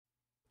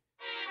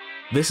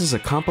This is a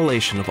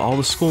compilation of all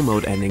the school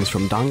mode endings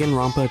from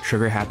Danganronpa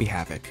Trigger Happy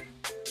Havoc.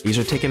 These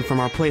are taken from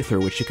our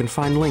playthrough, which you can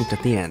find linked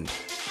at the end.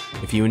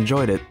 If you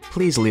enjoyed it,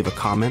 please leave a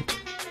comment,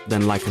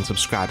 then like and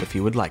subscribe if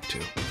you would like to.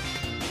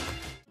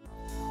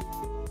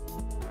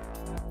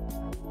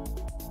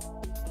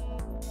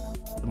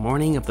 The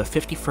morning of the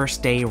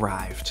 51st day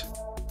arrived,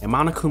 and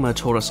Monokuma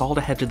told us all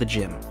to head to the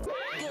gym.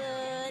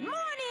 Good morning!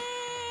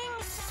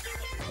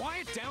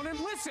 Quiet down and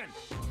listen!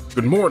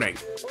 Good morning!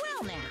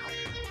 Well now.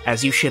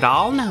 As you should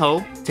all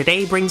know,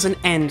 today brings an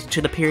end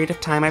to the period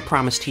of time I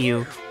promised to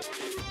you.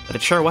 But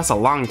it sure was a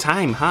long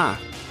time, huh?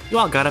 You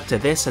all got up to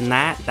this and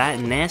that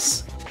and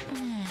this.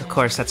 Of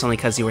course, that's only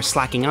because you were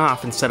slacking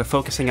off instead of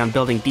focusing on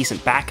building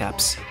decent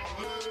backups.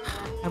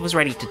 I was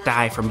ready to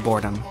die from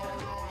boredom.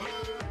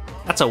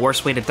 That's a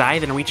worse way to die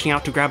than reaching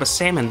out to grab a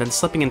salmon than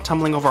slipping and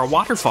tumbling over a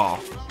waterfall.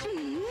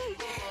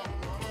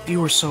 If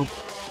you were so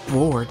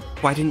bored,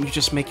 why didn't you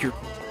just make your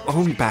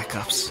own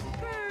backups?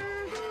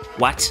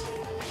 What?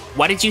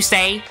 What did you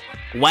say?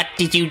 What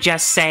did you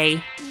just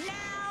say?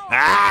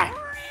 Ah!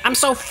 I'm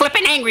so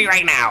flippin' angry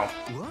right now!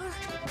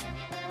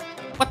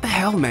 What the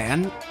hell,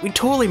 man? We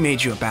totally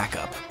made you a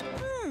backup.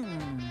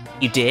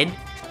 You did?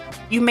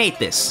 You made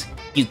this.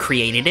 You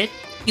created it.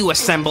 You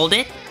assembled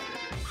it.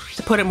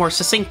 To put it more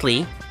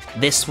succinctly,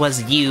 this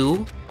was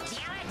you.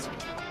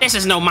 This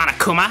is no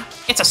Monokuma.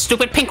 It's a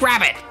stupid pink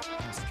rabbit.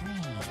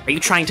 Are you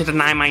trying to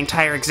deny my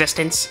entire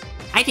existence?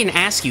 I didn't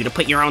ask you to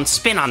put your own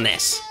spin on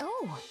this.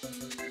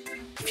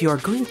 If you are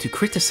going to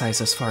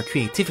criticize us for our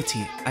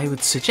creativity, I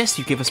would suggest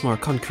you give us more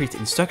concrete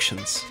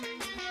instructions.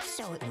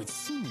 So it would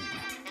seem.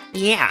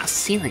 Yeah,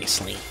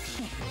 seriously.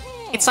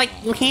 It's like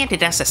you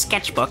handed us a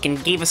sketchbook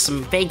and gave us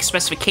some vague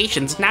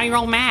specifications, now you're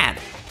all mad.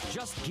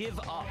 Just give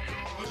up.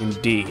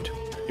 Indeed.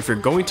 If you're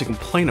going to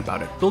complain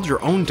about it, build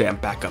your own damn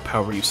backup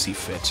however you see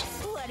fit.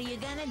 What are you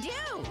gonna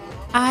do?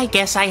 I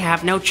guess I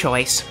have no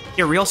choice.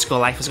 Your real school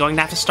life is going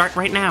to have to start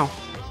right now.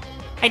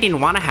 I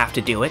didn't want to have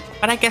to do it,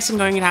 but I guess I'm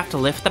going to have to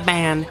lift the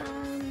ban.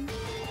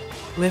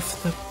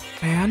 Lift the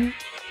ban?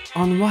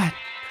 On what?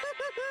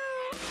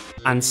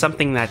 On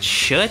something that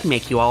should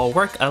make you all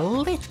work a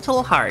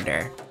little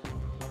harder.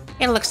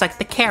 It looks like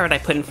the carrot I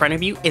put in front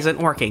of you isn't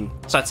working,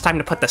 so it's time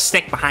to put the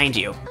stick behind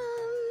you.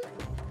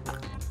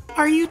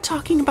 Are you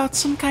talking about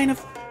some kind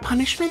of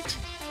punishment?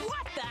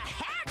 What the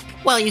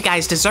heck? Well, you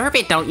guys deserve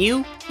it, don't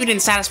you? You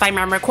didn't satisfy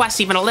my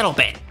request even a little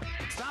bit.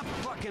 Stop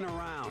fucking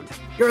around.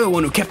 You're the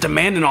one who kept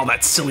demanding all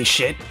that silly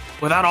shit.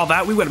 Without all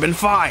that, we would have been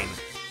fine.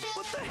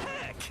 What the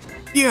heck?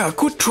 Yeah,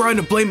 quit trying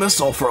to blame us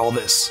all for all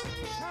this.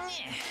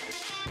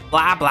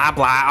 Blah, blah,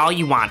 blah, all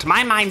you want.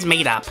 My mind's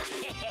made up.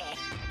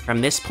 From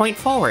this point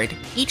forward,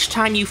 each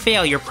time you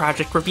fail your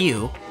project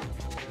review,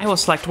 I will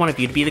select one of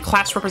you to be the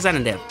class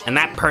representative, and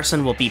that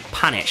person will be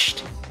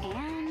punished.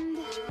 And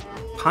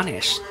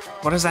Punished?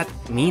 What does that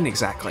mean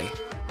exactly?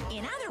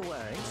 in other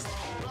words,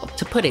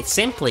 To put it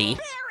simply,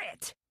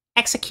 parrot.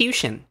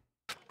 execution.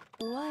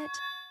 What?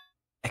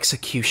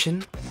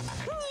 Execution?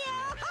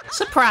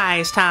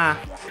 Surprised, huh?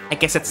 I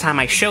guess it's time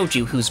I showed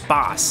you who's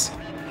boss.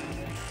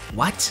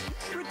 What?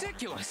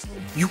 Ridiculous.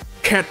 You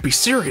can't be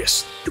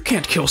serious. You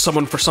can't kill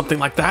someone for something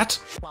like that.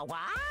 What?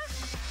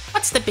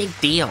 What's the big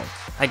deal?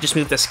 I just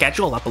moved the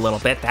schedule up a little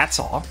bit, that's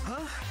all.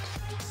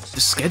 The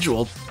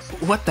schedule?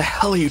 What the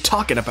hell are you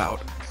talking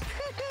about?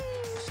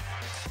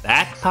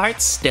 That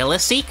part's still a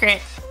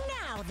secret.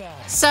 Now then.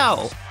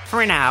 So,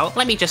 for now,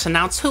 let me just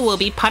announce who will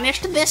be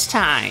punished this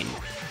time.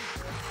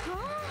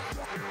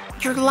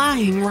 You're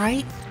lying,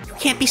 right? You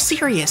can't be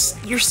serious.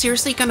 You're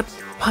seriously gonna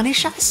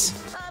punish us?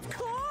 Of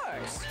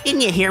course.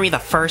 Didn't you hear me the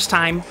first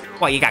time?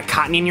 What, you got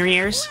cotton in your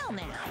ears? Well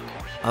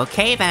now.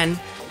 Okay then,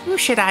 who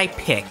should I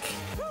pick?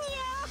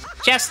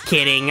 Just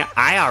kidding,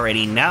 I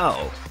already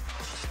know.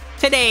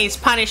 Today's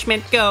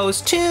punishment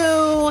goes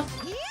to...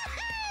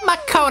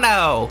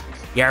 Makoto!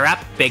 You're up,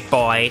 big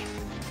boy.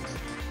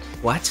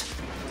 What?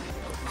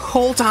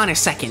 Hold on a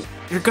second,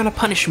 you're gonna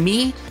punish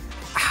me?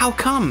 How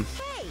come?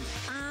 Hey,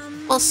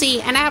 Well,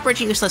 see, an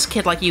average useless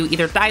kid like you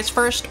either dies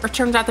first or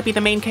turns out to be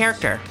the main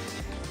character.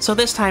 So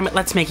this time,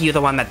 let's make you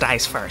the one that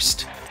dies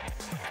first.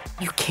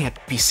 You can't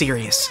be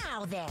serious.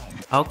 now then.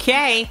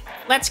 Okay,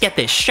 let's get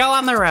this show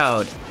on the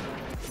road.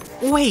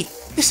 Wait,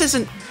 this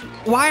isn't...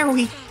 Why are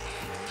we...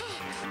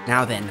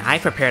 Now then, I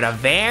prepared a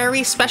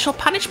very special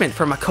punishment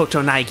for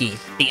Makoto Naegi,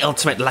 the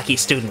ultimate lucky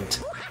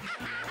student.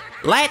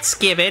 Let's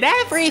give it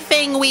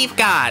everything we've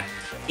got.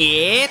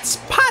 It's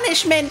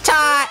punishment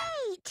time!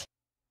 Wait.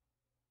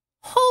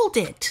 Hold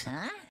it.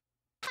 Huh?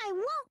 I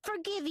won't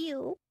forgive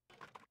you.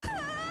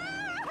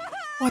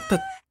 What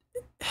the...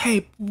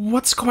 Hey,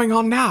 what's going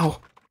on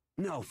now?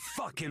 No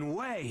fucking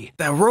way.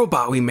 That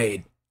robot we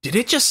made, did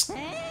it just...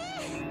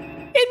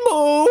 It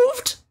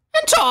moved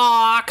and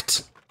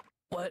talked.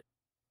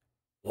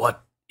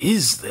 What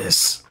is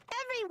this?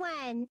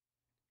 Everyone.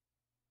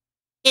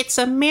 It's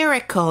a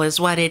miracle is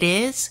what it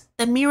is.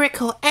 The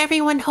miracle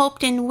everyone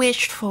hoped and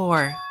wished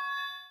for.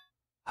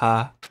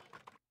 Huh?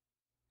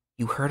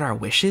 You heard our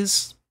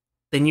wishes?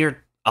 Then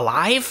you're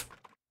alive?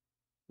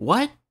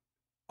 What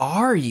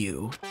are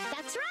you?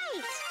 That's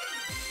right.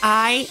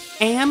 I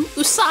am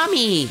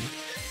Usami!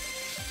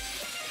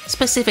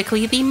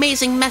 Specifically, the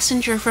amazing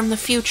messenger from the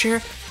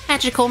future,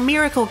 magical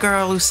miracle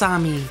girl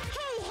Usami.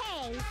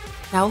 Hey, hey.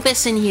 Now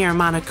listen here,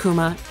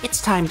 Monokuma,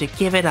 it's time to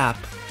give it up.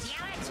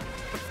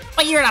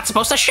 But you're not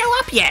supposed to show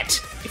up yet!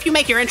 If you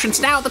make your entrance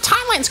now, the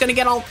timeline's gonna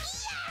get all...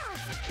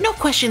 No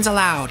questions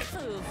allowed.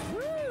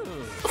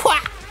 Wha-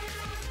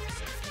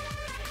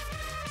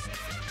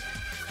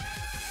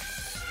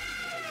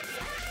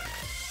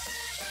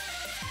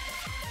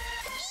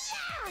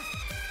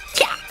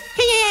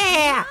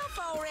 Yeah!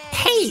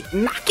 Hey,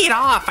 knock it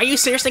off! Are you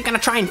seriously gonna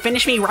try and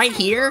finish me right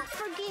here?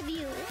 Forgive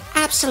you.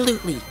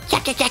 Absolutely.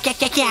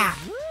 Yeah.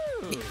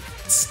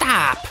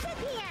 Stop.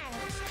 Here.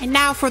 And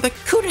now for the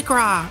coup de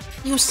grace.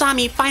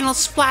 Usami final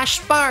splash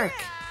spark.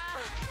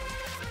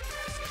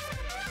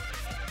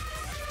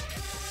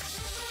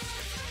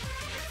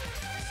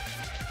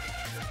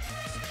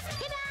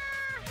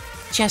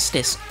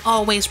 Justice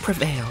always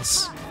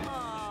prevails.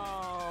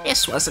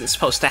 This wasn't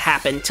supposed to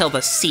happen till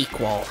the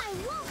sequel. I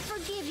won't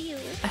forgive you.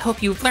 I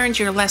hope you've learned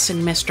your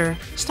lesson, mister.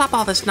 Stop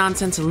all this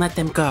nonsense and let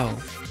them go.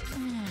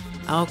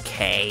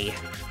 Okay.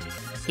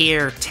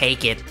 Here,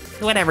 take it.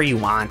 Whatever you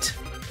want.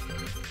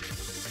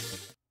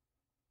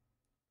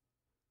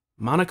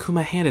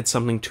 Monokuma handed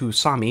something to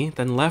Usami,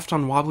 then left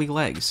on wobbly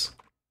legs.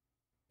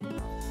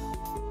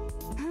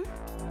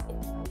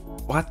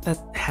 What the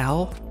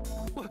hell?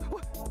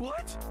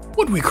 What?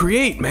 What'd we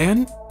create,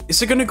 man?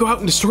 Is it gonna go out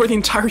and destroy the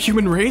entire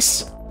human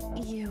race?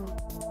 You.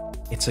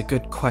 It's a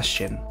good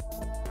question.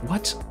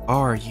 What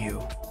are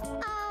you?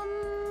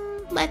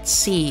 Let's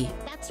see.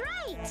 That's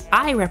right.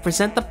 I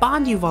represent the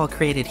bond you've all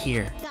created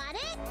here. Got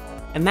it?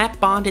 And that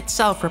bond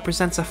itself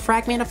represents a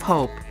fragment of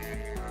hope.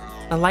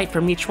 The light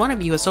from each one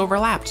of you is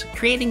overlapped,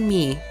 creating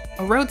me,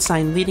 a road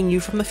sign leading you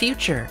from the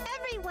future.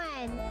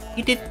 Everyone.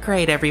 You did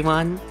great,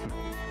 everyone.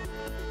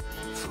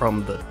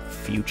 From the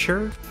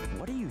future?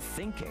 What are you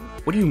thinking?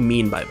 What do you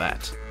mean by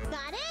that?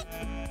 Got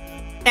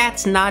it?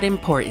 That's not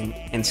important,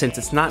 and since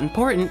it's not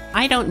important,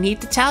 I don't need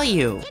to tell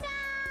you.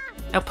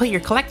 Now put your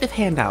collective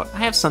hand out, I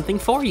have something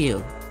for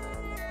you.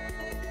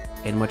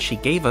 And what she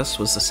gave us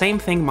was the same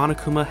thing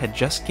Monokuma had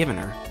just given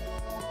her.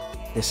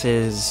 This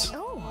is... Oh.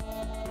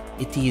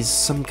 It is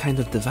some kind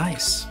of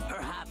device.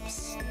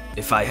 Perhaps.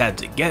 If I had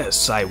to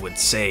guess, I would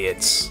say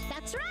it's...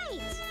 That's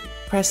right.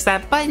 Press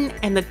that button,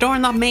 and the door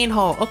in the main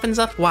hall opens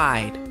up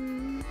wide.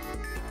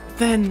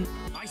 Then...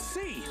 I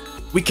see.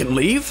 we can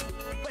leave?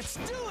 Let's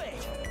do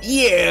it.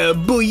 Yeah,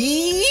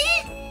 boy!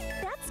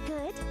 That's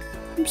good.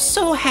 I'm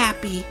so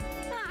happy.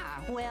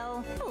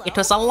 Well, hello. It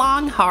was a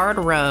long, hard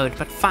road,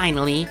 but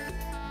finally,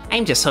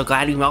 I'm just so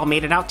glad we all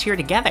made it out here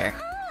together.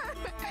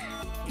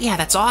 Yeah,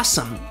 that's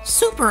awesome.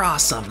 Super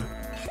awesome.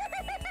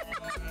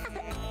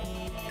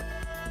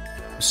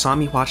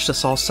 Usami watched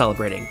us all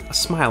celebrating, a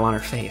smile on her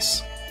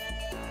face.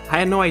 I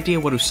had no idea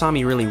what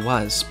Usami really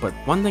was, but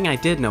one thing I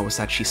did know was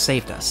that she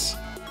saved us.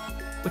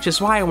 Which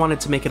is why I wanted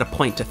to make it a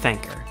point to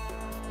thank her.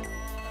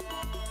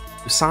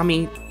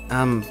 Usami,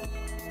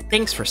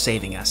 thanks for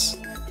saving us.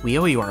 We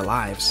owe you our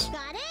lives.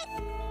 Got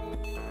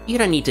it? You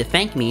don't need to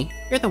thank me.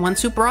 You're the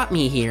ones who brought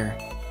me here.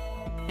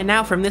 And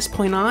now from this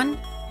point on...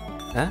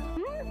 Huh?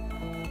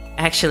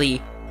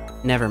 Actually,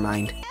 never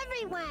mind.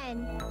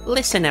 Everyone.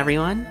 Listen,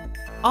 everyone.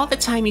 All the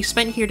time you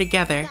spent here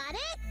together, Got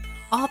it?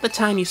 all the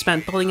time you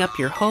spent building up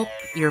your hope,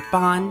 your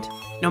bond,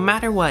 no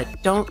matter what,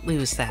 don't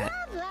lose that.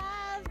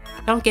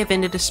 Love. Don't give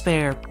in to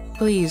despair.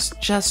 Please,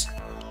 just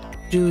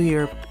do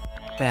your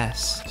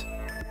best.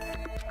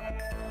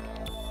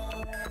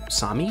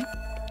 Usami?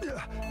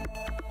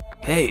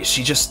 Hey,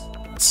 she just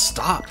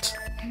stopped.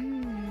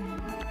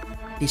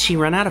 Did she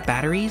run out of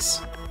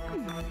batteries?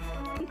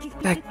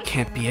 That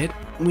can't be it.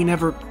 We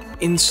never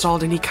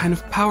installed any kind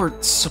of power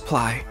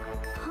supply.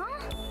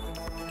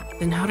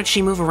 Then how did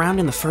she move around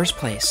in the first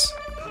place?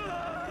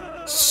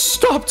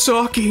 Stop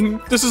talking!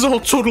 This is all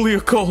totally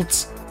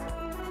occult!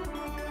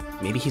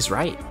 Maybe he's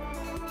right.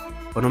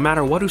 But no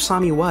matter what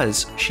Usami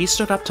was, she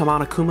stood up to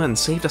Monokuma and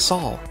saved us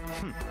all.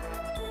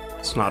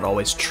 It's not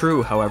always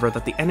true, however,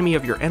 that the enemy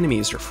of your enemy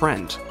is your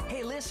friend.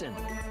 Hey, listen.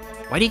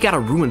 Why do you gotta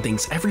ruin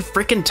things every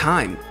frickin'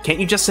 time? Can't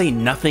you just say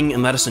nothing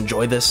and let us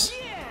enjoy this?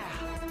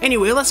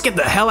 Anyway, let's get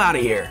the hell out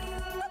of here!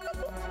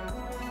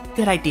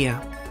 Good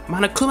idea.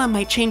 Monokuma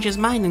might change his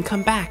mind and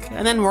come back,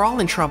 and then we're all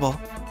in trouble.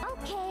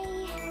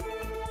 Okay.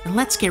 And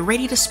let's get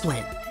ready to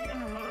split.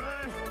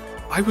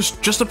 I was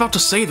just about to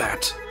say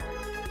that.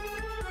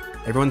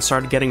 Everyone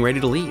started getting ready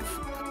to leave.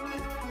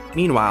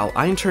 Meanwhile,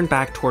 I turned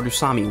back toward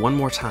Usami one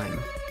more time.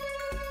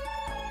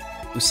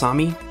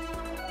 Usami?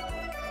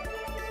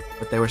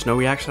 But there was no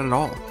reaction at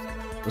all.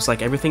 It was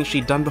like everything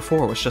she'd done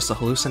before was just a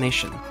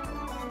hallucination.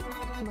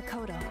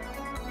 Makoto.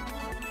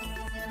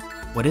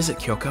 What is it,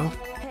 Kyoko?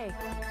 Hey.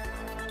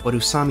 What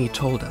Usami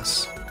told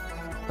us.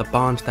 The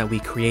bond that we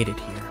created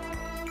here.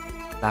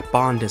 That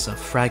bond is a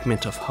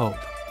fragment of hope.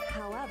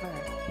 However.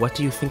 What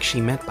do you think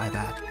she meant by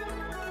that?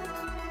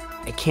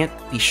 I can't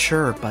be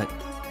sure, but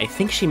I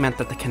think she meant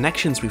that the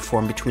connections we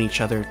form between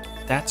each other,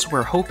 that's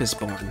where hope is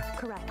born.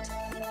 Correct.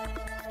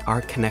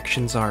 Our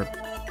connections are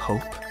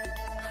hope?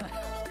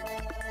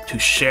 to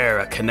share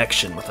a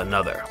connection with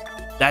another.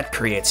 That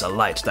creates a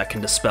light that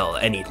can dispel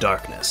any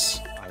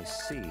darkness. I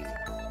see.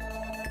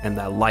 And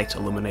that light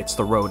illuminates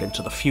the road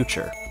into the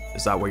future.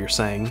 Is that what you're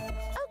saying?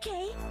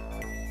 Okay.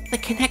 The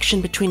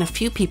connection between a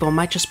few people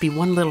might just be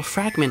one little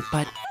fragment,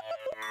 but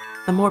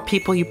the more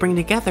people you bring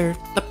together,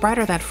 the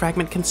brighter that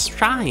fragment can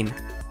shine.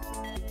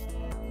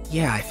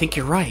 Yeah, I think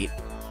you're right.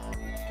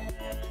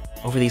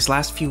 Over these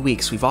last few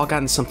weeks, we've all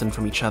gotten something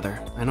from each other.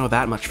 I know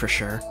that much for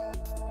sure.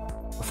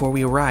 Before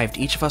we arrived,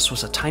 each of us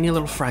was a tiny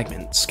little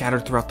fragment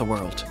scattered throughout the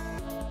world.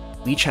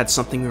 We each had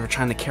something we were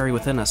trying to carry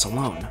within us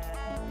alone.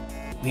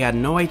 We had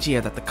no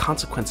idea that the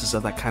consequences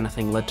of that kind of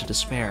thing led to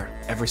despair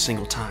every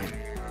single time.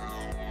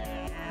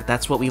 But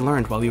that's what we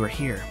learned while we were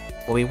here,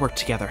 while we worked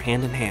together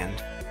hand in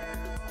hand.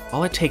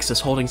 All it takes is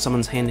holding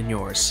someone's hand in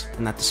yours,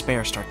 and that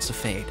despair starts to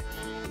fade.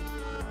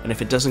 And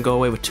if it doesn't go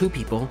away with 2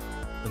 people,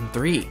 then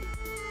 3.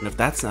 And if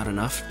that's not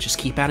enough, just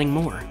keep adding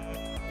more.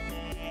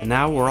 And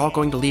now we're all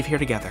going to leave here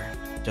together,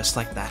 just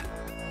like that.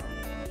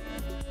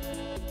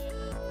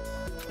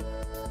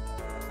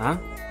 Huh?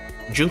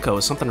 Junko,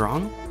 is something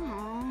wrong?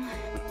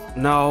 Aw,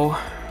 No,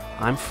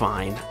 I'm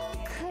fine.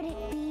 could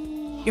it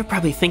be? You're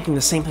probably thinking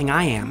the same thing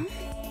I am.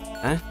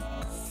 Huh?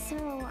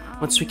 So,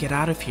 Once we get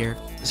out of here,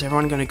 is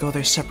everyone gonna go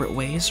their separate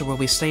ways, or will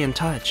we stay in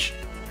touch?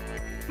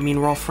 I mean,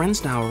 we're all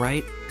friends now,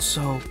 right?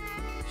 So,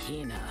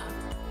 Hina.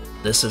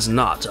 This is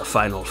not a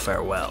final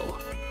farewell.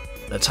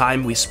 The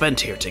time we spent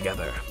here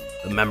together,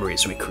 the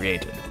memories we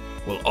created,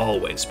 will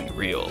always be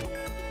real.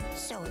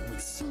 So it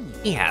would seem.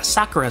 yeah,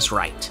 Sakura's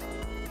right.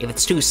 If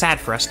it's too sad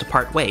for us to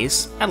part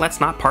ways, then let's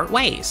not part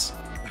ways.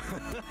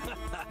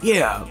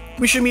 Yeah,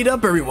 we should meet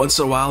up every once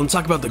in a while and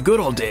talk about the good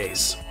old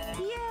days.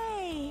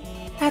 yay!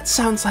 That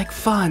sounds like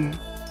fun.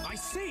 I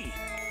see.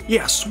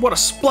 Yes, what a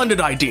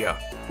splendid idea!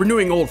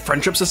 Renewing old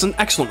friendships is an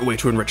excellent way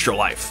to enrich your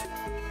life.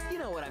 You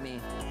know what I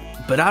mean.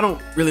 But I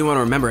don't really want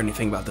to remember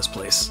anything about this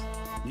place.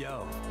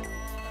 Yo.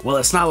 Well,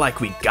 it's not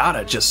like we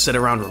gotta just sit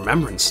around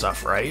remembering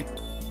stuff, right?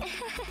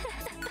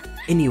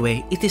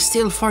 Anyway, it is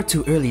still far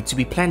too early to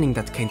be planning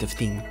that kind of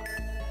thing.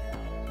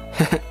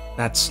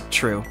 That's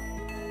true.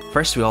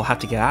 First, we all have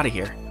to get out of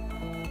here.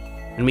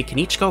 And we can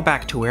each go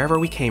back to wherever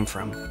we came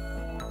from.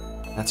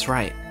 That's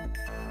right.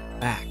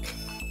 Back.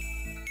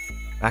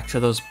 Back to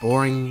those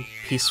boring,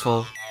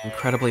 peaceful,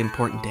 incredibly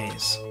important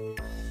days.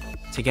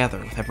 Together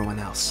with everyone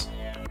else.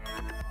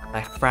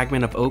 That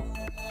fragment of hope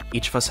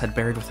each of us had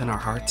buried within our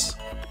hearts.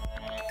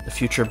 The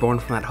future born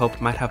from that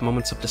hope might have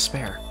moments of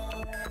despair.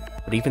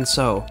 But even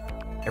so,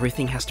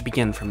 everything has to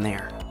begin from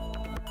there.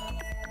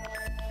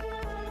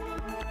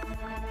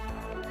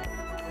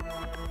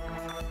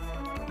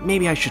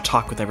 Maybe I should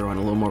talk with everyone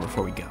a little more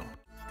before we go.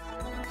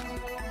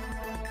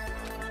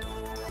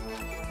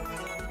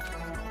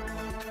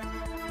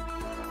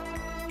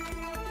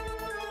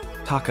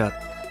 Taka,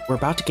 we're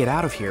about to get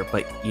out of here,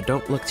 but you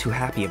don't look too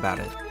happy about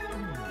it.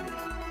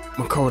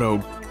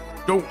 Makoto,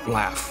 don't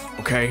laugh,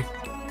 okay?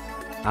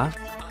 Huh?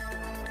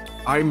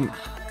 I'm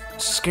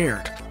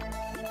scared.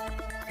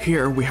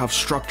 Here we have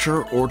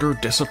structure, order,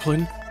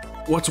 discipline.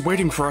 What's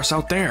waiting for us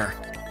out there?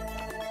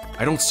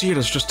 I don't see it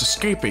as just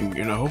escaping,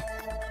 you know?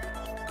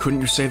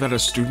 Couldn't you say that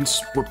as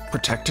students we're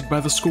protected by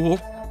the school?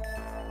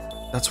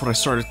 That's what I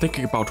started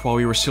thinking about while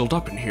we were sealed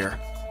up in here.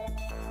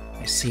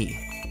 I see.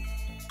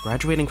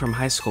 Graduating from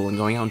high school and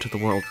going out into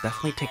the world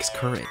definitely takes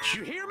courage.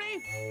 You hear me?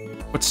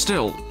 But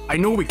still, I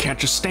know we can't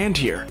just stand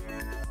here.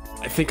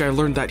 I think I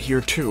learned that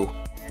here too.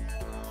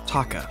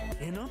 Taka,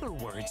 In other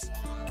words,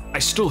 I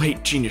still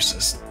hate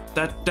geniuses.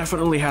 That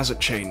definitely hasn't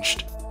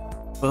changed.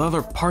 But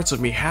other parts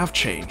of me have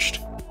changed.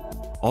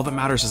 All that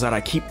matters is that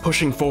I keep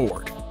pushing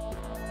forward.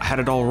 I had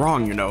it all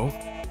wrong, you know?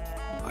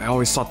 I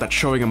always thought that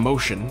showing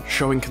emotion,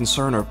 showing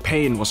concern or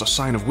pain was a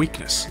sign of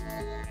weakness.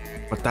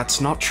 But that's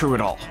not true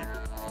at all.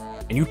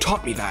 And you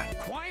taught me that.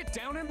 quiet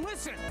down and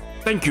listen.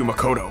 Thank you,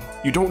 Makoto.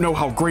 You don't know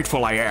how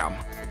grateful I am.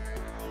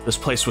 This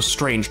place was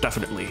strange,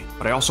 definitely,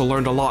 but I also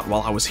learned a lot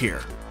while I was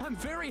here. I'm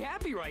very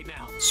happy right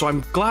now. So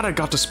I'm glad I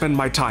got to spend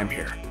my time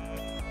here.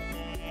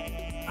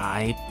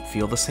 I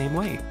feel the same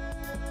way.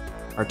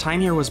 Our time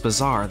here was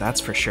bizarre,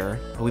 that's for sure,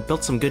 but we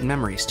built some good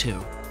memories too.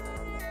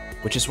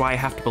 Which is why I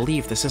have to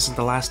believe this isn't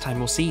the last time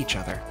we'll see each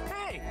other.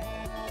 Hey,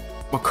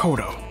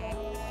 Makoto,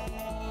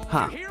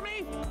 Huh, you hear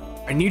me?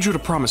 I need you to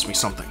promise me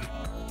something.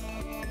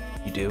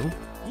 you do?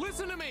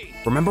 Listen to me.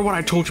 Remember what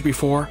I told you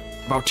before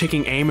about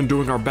taking aim and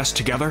doing our best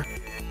together?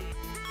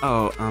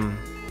 Oh,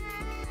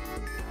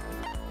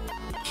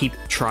 keep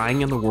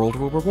trying and the world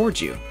will reward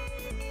you.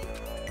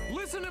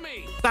 Listen to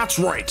me. That's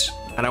right,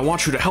 and I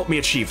want you to help me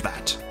achieve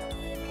that.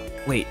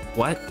 Wait,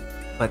 what?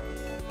 But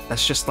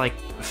that's just like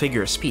a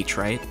figure of speech,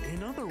 right?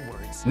 In other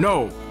words,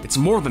 No, it's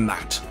more than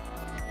that.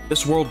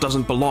 This world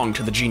doesn't belong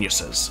to the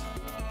geniuses.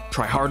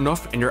 Try hard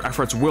enough and your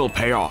efforts will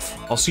pay off.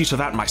 I'll see to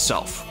that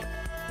myself.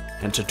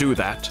 And to do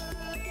that,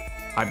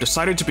 I've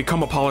decided to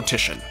become a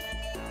politician.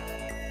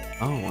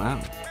 Oh, wow.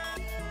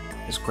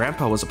 His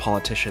grandpa was a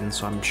politician,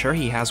 so I'm sure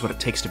he has what it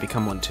takes to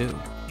become one too.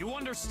 you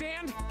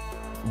understand?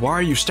 Why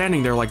are you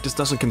standing there like this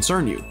doesn't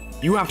concern you?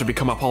 You have to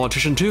become a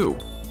politician too.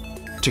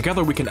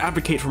 Together we can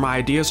advocate for my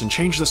ideas and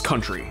change this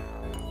country.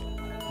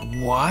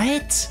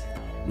 What?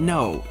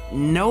 No,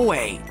 no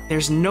way.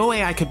 There's no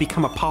way I could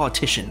become a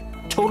politician.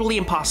 Totally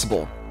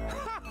impossible.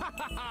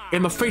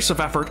 In the face of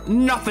effort,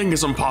 nothing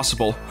is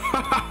impossible.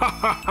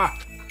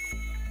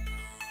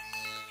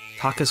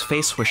 Taka's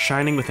face was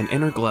shining with an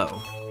inner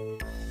glow.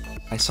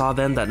 I saw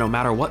then that no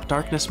matter what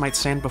darkness might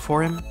stand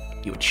before him,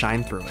 he would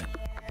shine through it.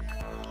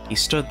 He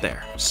stood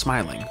there,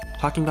 smiling,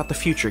 talking about the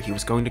future he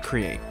was going to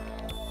create.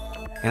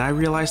 And I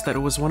realized that it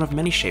was one of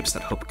many shapes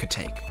that hope could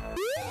take.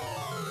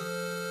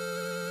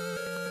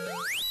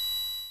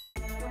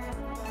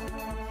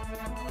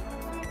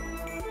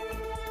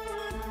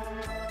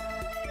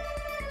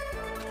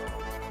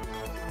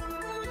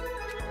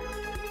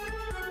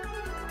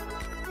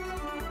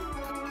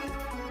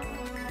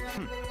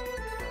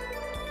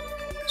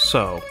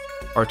 So,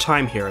 our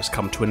time here has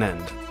come to an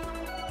end.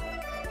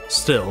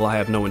 Still, I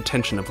have no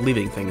intention of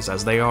leaving things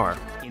as they are.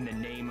 In the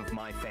name of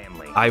my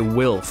family. I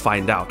will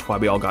find out why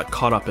we all got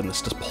caught up in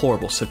this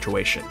deplorable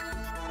situation.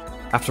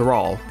 After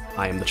all,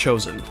 I am the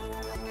chosen.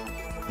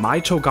 My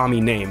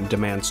Togami name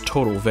demands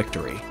total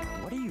victory.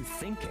 What are you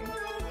thinking?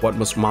 What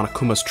was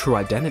Monokuma's true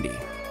identity?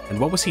 And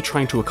what was he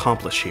trying to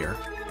accomplish here?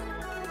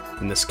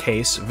 In this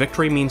case,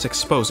 victory means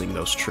exposing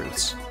those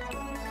truths.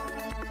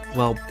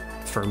 Well,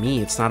 for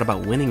me, it's not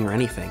about winning or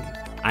anything.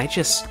 I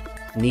just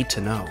need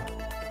to know.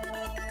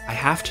 I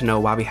have to know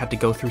why we had to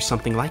go through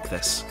something like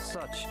this.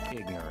 Such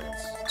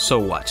ignorance. So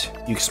what?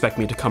 You expect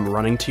me to come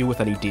running to you with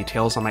any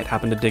details I might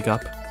happen to dig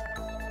up?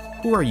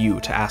 Who are you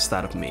to ask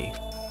that of me?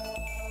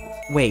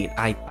 Wait,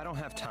 I don't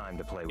have time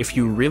to play with If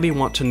you really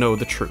want to know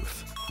the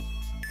truth,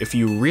 if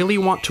you really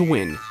want to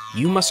win,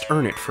 you must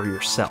earn it for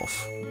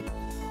yourself.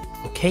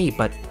 Okay,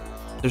 but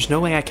there's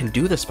no way I can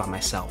do this by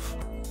myself.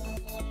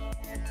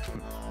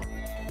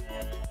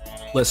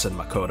 Listen,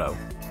 Makoto.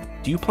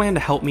 Do you plan to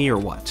help me or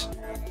what?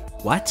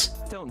 What?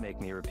 Don't make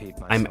me repeat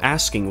myself. I'm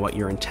asking what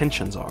your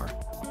intentions are.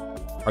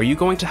 Are you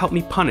going to help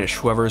me punish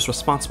whoever is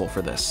responsible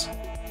for this?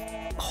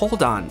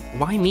 Hold on,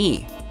 why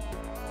me?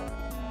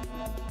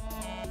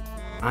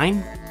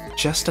 I'm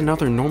just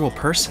another normal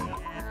person.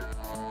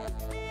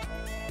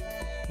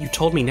 You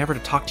told me never to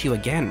talk to you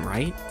again,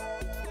 right?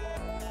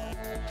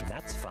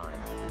 That's fine.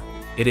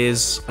 It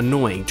is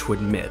annoying to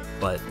admit,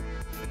 but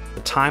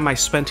the time I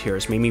spent here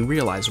has made me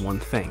realize one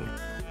thing.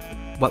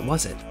 What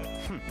was it?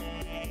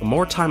 The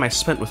more time I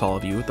spent with all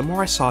of you, the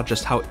more I saw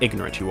just how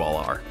ignorant you all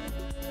are.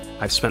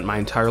 I've spent my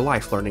entire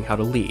life learning how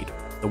to lead.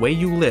 The way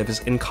you live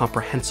is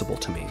incomprehensible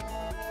to me.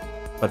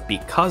 But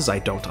because I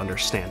don't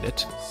understand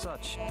it,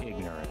 Such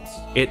ignorance.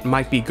 it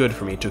might be good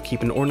for me to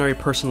keep an ordinary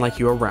person like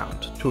you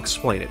around to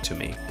explain it to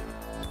me.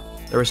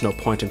 There is no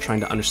point in trying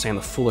to understand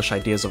the foolish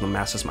ideas of the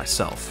masses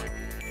myself.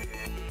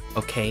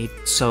 Okay,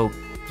 so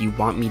you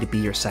want me to be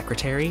your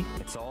secretary?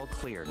 It's all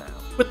clear now.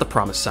 With the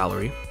promised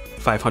salary,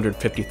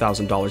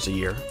 $550,000 a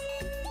year.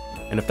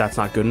 And if that's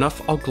not good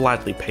enough, I'll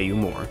gladly pay you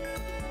more.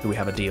 Do we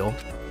have a deal?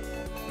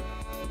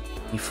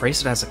 You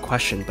phrased it as a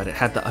question, but it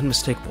had the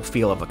unmistakable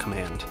feel of a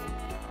command.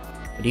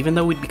 But even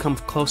though we'd become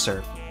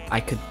closer, I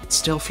could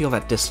still feel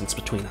that distance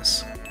between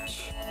us.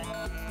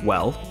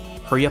 Well,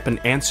 hurry up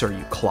and answer,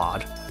 you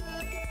clod.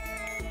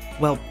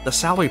 Well, the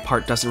salary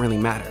part doesn't really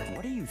matter.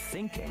 What are you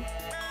thinking?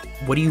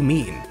 What do you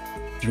mean?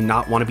 Do you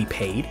not want to be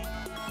paid?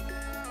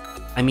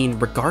 I mean,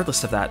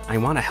 regardless of that, I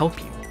want to help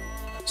you.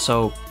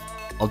 So,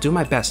 I'll do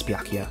my best,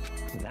 Byakuya.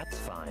 That's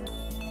fine.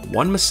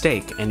 One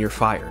mistake and you're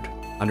fired.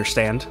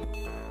 Understand?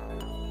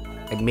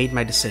 I'd made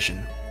my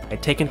decision.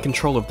 I'd taken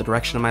control of the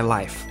direction of my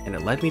life, and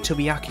it led me to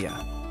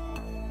Byakuya.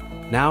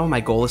 Now,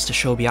 my goal is to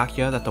show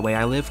Byakuya that the way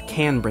I live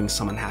can bring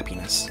someone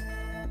happiness.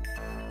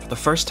 For the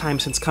first time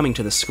since coming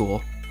to this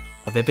school,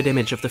 a vivid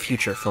image of the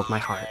future filled my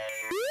heart.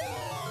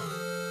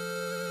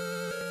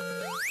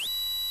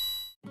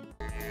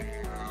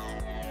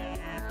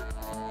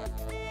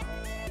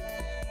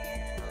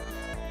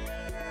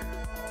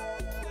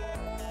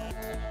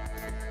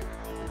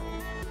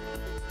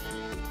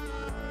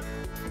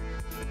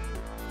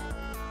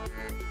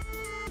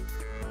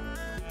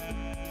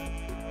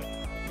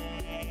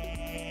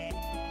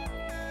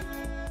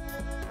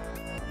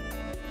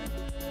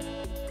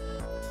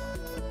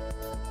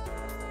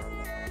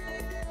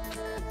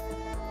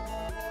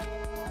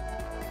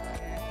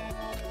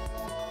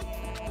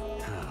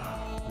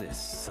 This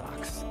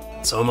sucks.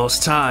 It's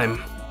almost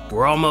time.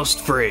 We're almost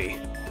free.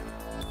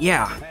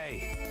 Yeah,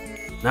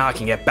 Hey, Now I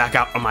can get back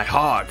out on my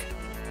hog.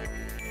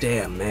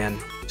 Damn, man.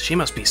 She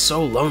must be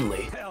so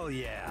lonely. hell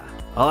yeah.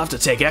 I'll have to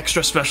take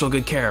extra special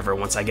good care of her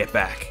once I get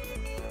back.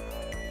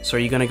 so are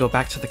you gonna go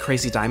back to the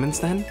Crazy Diamonds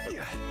then?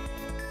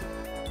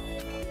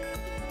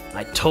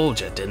 I told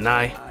you, didn't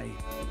I?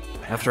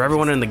 After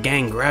everyone in the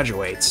gang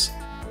graduates,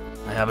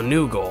 I have a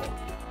new goal.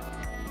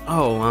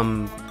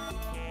 Oh,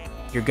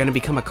 you're gonna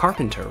become a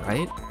carpenter,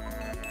 right?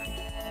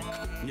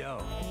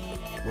 Yo.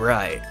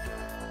 Right.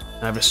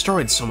 I've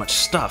destroyed so much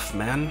stuff,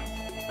 man.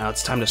 Now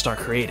it's time to start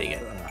creating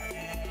it.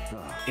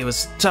 It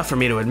was tough for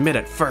me to admit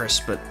at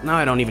first, but now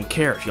I don't even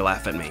care if you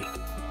laugh at me.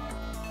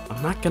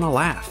 I'm not gonna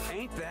laugh.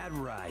 Ain't that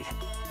right?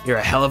 You're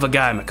a hell of a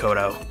guy,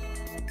 Makoto.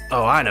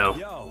 Oh, I know.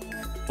 Yo.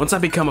 Once I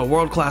become a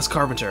world-class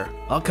carpenter,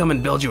 I'll come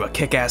and build you a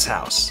kick-ass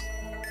house.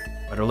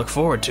 Better look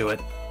forward to it.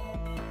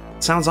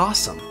 Sounds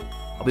awesome.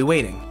 I'll be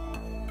waiting.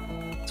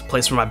 It's a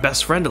place for my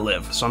best friend to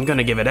live, so I'm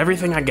gonna give it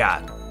everything I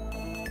got.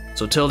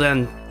 So till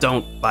then,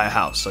 don't buy a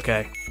house,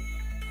 okay?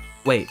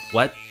 Wait,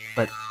 what?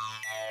 But,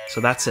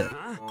 so that's it.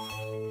 Huh?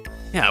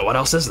 Yeah, what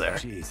else is there?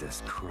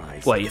 Jesus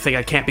Christ. What, you think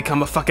I can't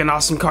become a fucking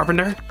awesome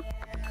carpenter?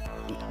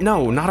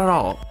 No, not at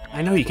all.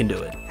 I know you can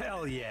do it.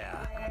 Hell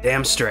yeah.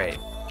 Damn straight.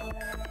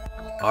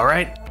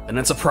 Alright, then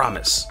it's a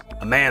promise.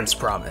 A man's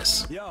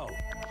promise. Yo.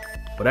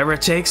 Whatever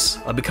it takes,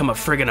 I'll become a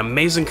friggin'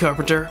 amazing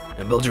carpenter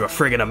and build you a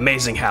friggin'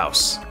 amazing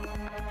house.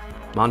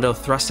 Mondo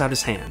thrust out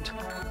his hand.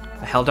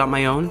 I held out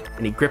my own,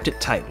 and he gripped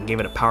it tight and gave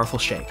it a powerful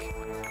shake.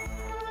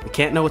 We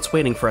can't know what's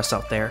waiting for us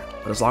out there,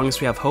 but as long as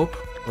we have hope,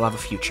 we'll have a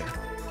future.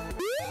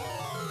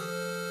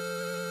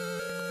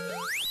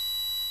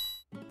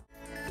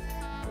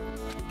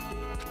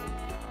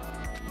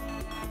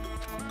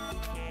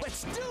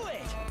 Let's do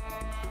it.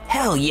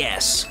 Hell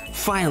yes!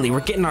 Finally, we're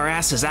getting our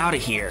asses out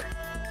of here.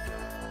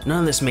 None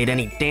of this made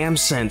any damn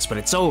sense, but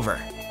it's over.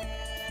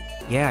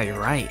 Yeah, you're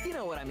right. You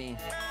know what I mean.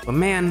 But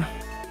man,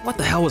 what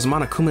the hell was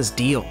Monokuma's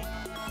deal?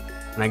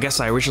 And I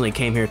guess I originally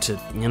came here to,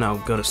 you know,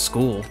 go to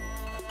school.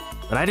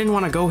 But I didn't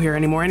want to go here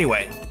anymore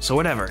anyway, so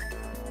whatever.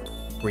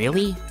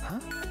 Really? Huh?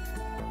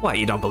 What,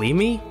 you don't believe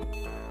me?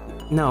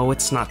 No,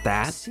 it's not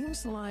that.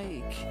 Seems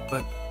like.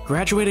 But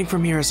graduating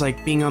from here is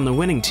like being on the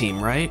winning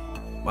team, right?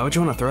 Why would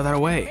you want to throw that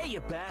away? Hey, you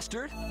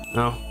bastard.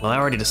 Oh, well, I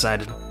already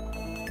decided.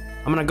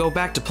 I'm gonna go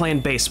back to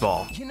playing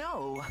baseball. You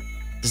know.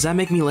 Does that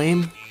make me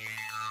lame?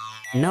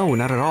 No,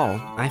 not at all.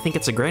 I think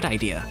it's a great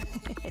idea.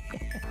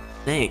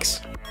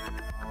 Thanks.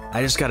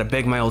 I just gotta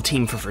beg my old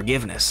team for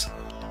forgiveness.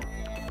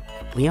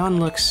 Leon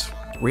looks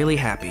really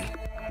happy.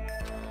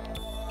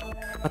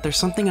 But there's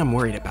something I'm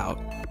worried about.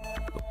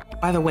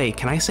 By the way,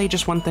 can I say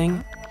just one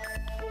thing?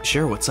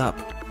 Sure, what's up?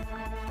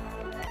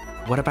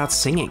 What about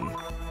singing?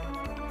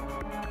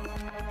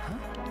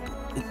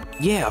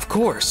 Yeah, of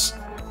course.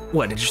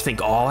 What, did you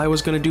think all I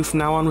was gonna do from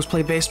now on was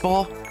play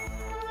baseball?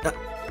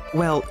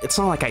 Well, it's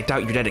not like I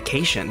doubt your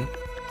dedication.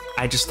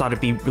 I just thought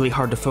it'd be really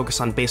hard to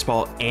focus on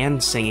baseball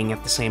and singing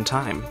at the same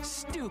time.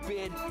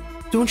 Stupid.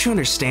 Don't you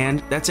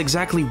understand? That's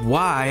exactly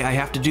why I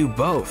have to do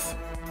both.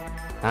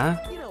 Huh?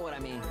 You know what I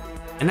mean.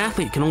 An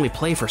athlete can only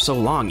play for so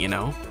long, you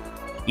know?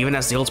 Even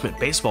as the ultimate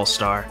baseball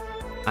star,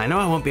 I know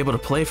I won't be able to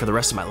play for the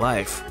rest of my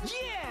life.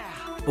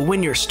 Yeah. But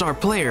when you're a star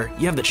player,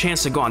 you have the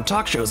chance to go on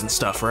talk shows and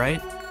stuff,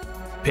 right?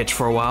 Pitch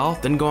for a while,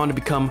 then go on to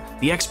become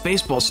the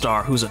ex-baseball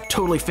star who's a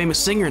totally famous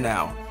singer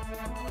now.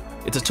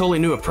 It's a totally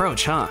new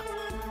approach, huh?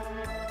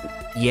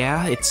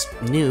 Yeah, it's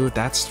new,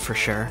 that's for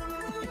sure.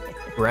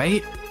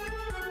 Right?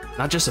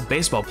 Not just a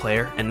baseball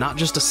player, and not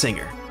just a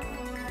singer.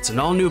 It's an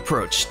all-new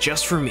approach,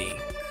 just for me.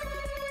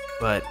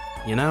 But,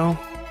 you know,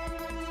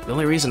 the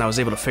only reason I was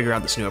able to figure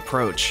out this new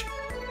approach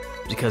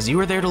is because you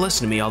were there to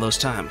listen to me all those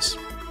times.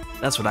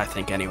 That's what I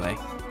think, anyway.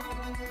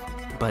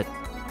 But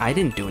I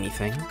didn't do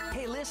anything.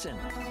 Hey, listen.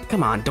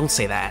 Come on, don't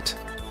say that.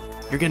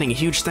 You're getting a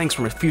huge thanks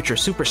from a future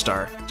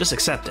superstar. Just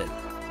accept it.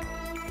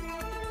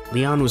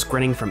 Leon was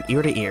grinning from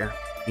ear to ear.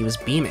 He was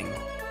beaming.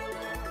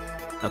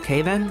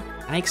 Okay then,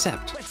 I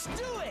accept. Let's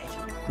do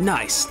it.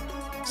 Nice.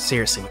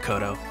 Seriously,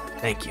 Makoto,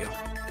 thank you.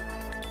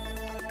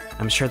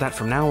 I'm sure that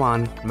from now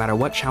on, no matter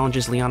what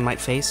challenges Leon might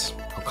face,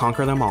 he'll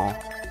conquer them all.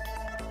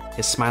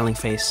 His smiling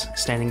face,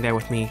 standing there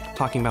with me,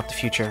 talking about the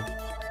future.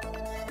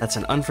 That's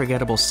an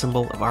unforgettable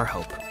symbol of our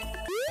hope.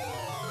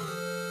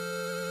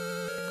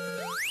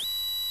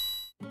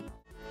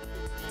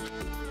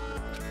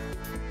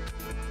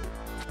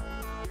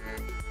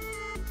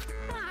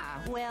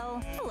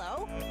 Well,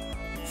 hello.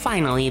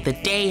 Finally, the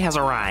day has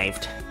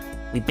arrived.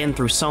 We've been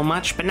through so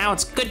much, but now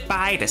it's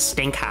goodbye to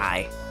Stink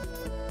High.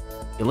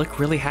 You look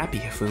really happy,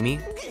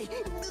 Hifumi.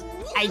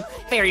 I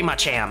very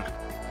much am.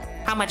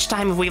 How much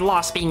time have we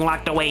lost being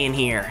locked away in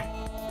here?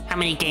 How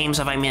many games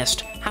have I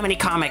missed? How many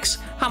comics?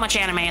 How much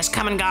anime has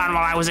come and gone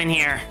while I was in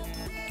here?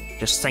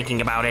 Just thinking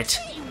about it.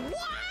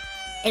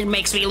 It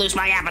makes me lose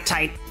my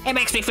appetite. It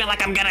makes me feel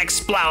like I'm gonna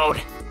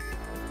explode.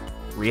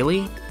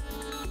 Really?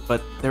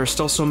 But there are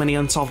still so many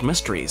unsolved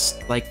mysteries.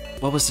 Like,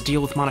 what was the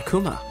deal with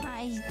Monokuma?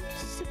 I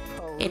suppose.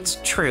 It's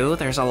true,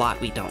 there's a lot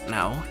we don't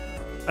know.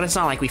 But it's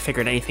not like we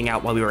figured anything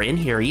out while we were in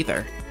here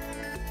either.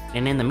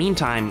 And in the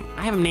meantime,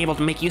 I haven't been able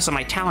to make use of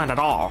my talent at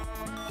all.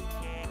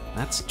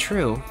 That's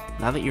true.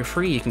 Now that you're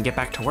free, you can get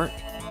back to work.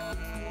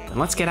 Then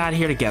let's get out of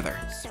here together.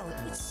 So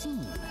it would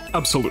seem.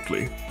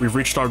 Absolutely. We've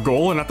reached our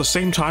goal and at the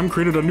same time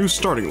created a new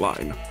starting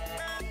line.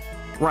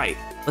 Right,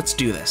 let's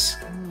do this.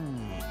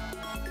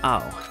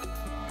 Oh.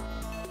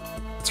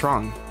 What's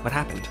wrong? What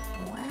happened?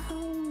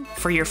 Well,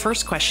 For your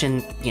first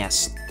question,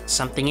 yes,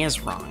 something is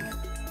wrong.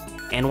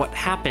 And what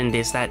happened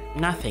is that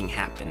nothing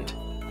happened.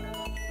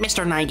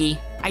 Mr. Naegi,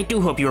 I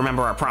do hope you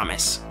remember our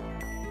promise.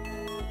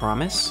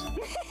 Promise?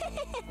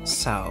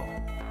 So,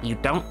 you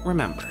don't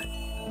remember.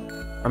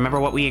 Remember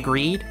what we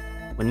agreed?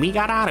 When we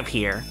got out of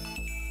here,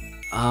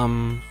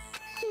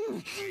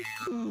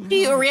 Do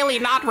you really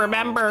not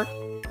remember?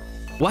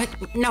 What?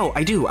 No,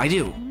 I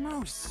do.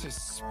 Most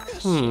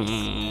suspicious.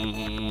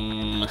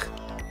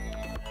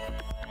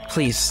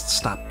 Please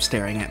stop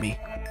staring at me.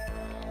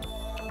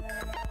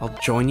 I'll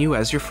join you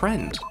as your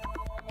friend.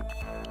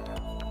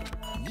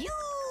 You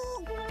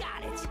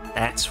got it.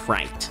 That's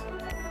right.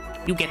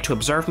 You get to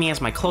observe me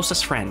as my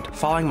closest friend,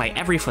 following my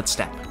every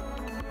footstep.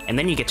 And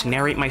then you get to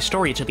narrate my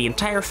story to the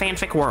entire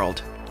fanfic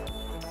world.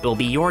 It will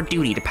be your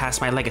duty to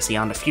pass my legacy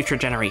on to future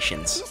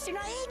generations. Mr.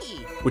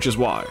 Naegi. Which is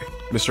why,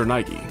 Mr.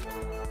 Naegi,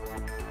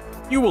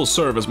 you will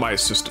serve as my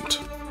assistant.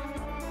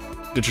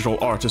 Digital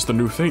art is the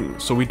new thing,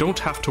 so we don't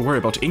have to worry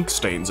about ink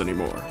stains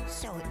anymore.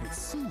 So it would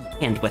seem.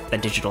 And with the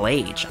digital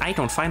age, I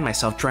don't find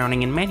myself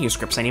drowning in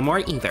manuscripts anymore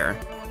either.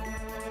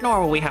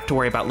 Nor will we have to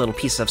worry about little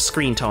pieces of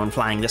screen tone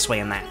flying this way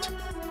and that.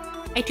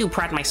 I do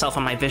pride myself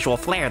on my visual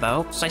flair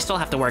though, so I still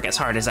have to work as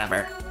hard as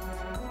ever.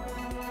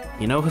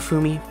 You know,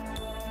 Hifumi,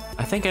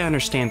 I think I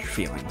understand your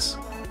feelings.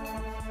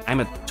 I'm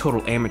a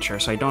total amateur,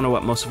 so I don't know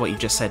what most of what you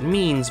just said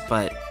means,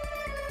 but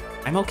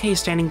I'm okay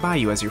standing by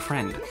you as your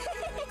friend.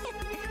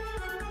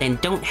 Then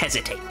don't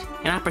hesitate.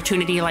 An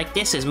opportunity like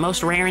this is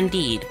most rare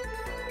indeed.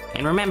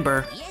 And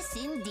remember, Yes,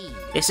 indeed.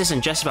 this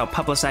isn't just about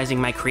publicizing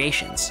my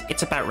creations,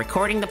 it's about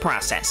recording the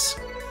process.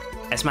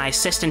 As my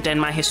assistant and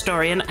my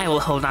historian, I will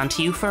hold on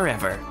to you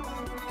forever.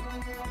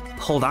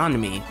 Hold on to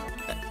me.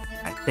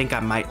 I think I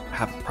might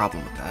have a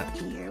problem with that.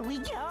 Here we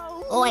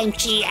go.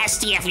 OMG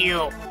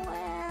STFU!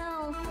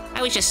 Well,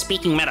 I was just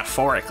speaking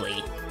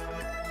metaphorically.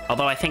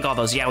 Although I think all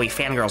those yaoi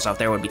fangirls out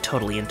there would be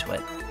totally into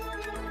it.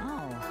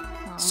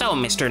 oh. So,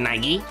 Mr.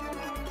 Naegi,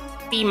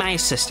 be my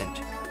assistant.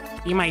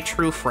 Be my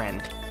true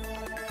friend.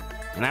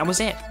 And that was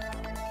it.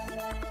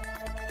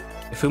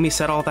 Hifumi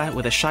said all that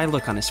with a shy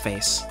look on his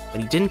face,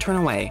 but he didn't turn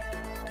away.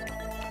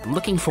 I'm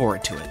looking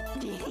forward to it.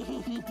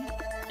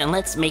 And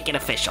let's make it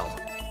official.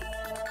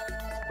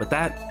 With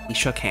that, he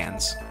shook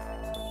hands.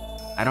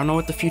 I don't know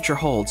what the future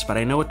holds, but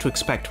I know what to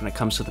expect when it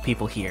comes to the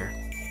people here.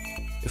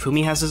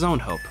 Hifumi has his own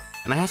hope,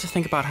 and I have to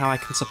think about how I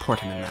can support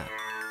him in that.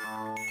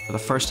 For the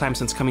first time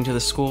since coming to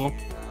this school,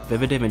 a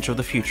vivid image of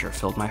the future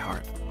filled my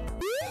heart.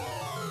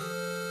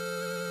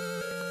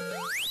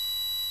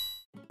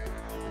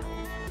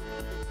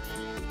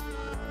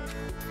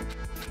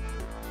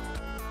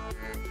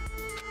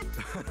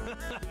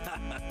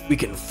 We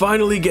can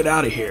finally get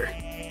out of here.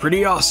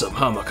 Pretty awesome,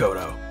 huh,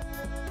 Makoto?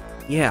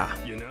 Yeah,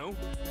 You know?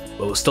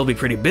 But we'll still be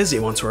pretty busy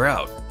once we're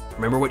out.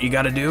 Remember what you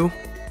gotta do?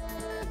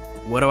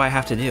 what do I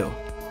have to do?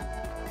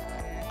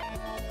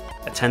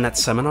 Attend that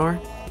seminar?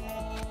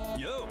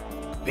 Yo,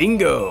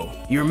 Bingo!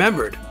 You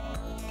remembered.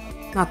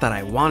 Not that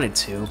I wanted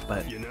to,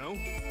 but you know?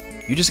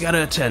 You just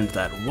gotta attend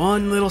that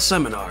one little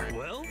seminar.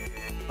 Well,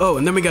 Oh,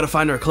 and then we gotta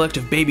find our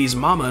collective baby's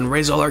mama and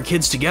raise all our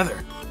kids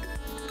together.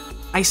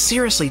 I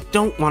seriously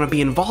don't want to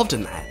be involved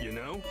in that. you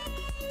know?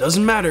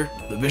 Doesn't matter.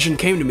 The vision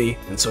came to me,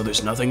 and so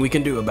there's nothing we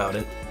can do about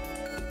it.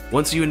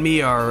 Once you and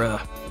me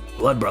are,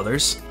 blood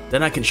brothers,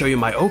 then I can show you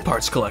my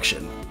O-Parts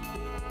collection.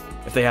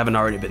 If they haven't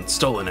already been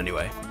stolen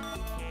anyway.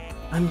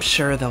 I'm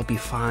sure they'll be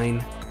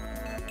fine.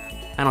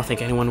 I don't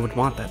think anyone would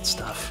want that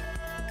stuff.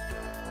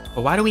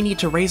 But why do we need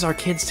to raise our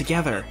kids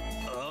together?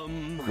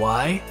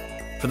 Why?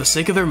 For the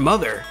sake of their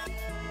mother.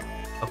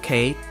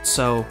 Okay,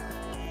 so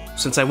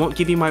since I won't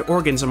give you my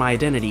organs or my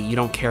identity, you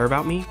don't care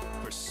about me?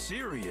 For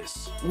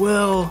serious?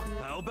 Well,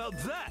 How about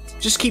that?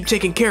 just keep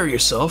taking care of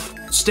yourself,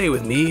 stay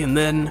with me, and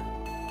then...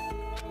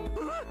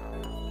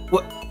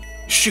 What?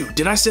 Shoot,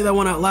 did I say that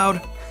one out loud?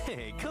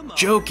 Hey, come on.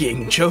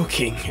 Joking.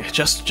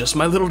 Just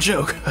my little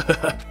joke.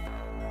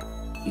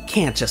 You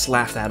can't just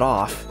laugh that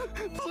off.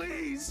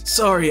 Please.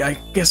 Sorry, I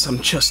guess I'm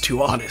just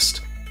too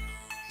honest.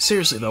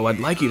 Seriously though, I'd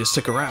like you to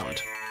stick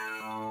around.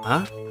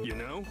 Huh? You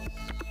know?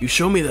 You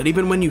show me that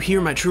even when you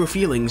hear my true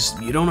feelings,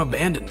 you don't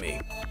abandon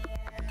me.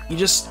 You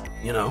just,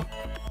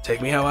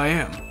 take me how I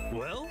am.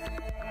 Well,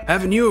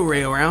 Having you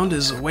around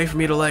is a way for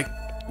me to,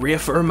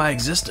 reaffirm my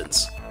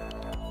existence.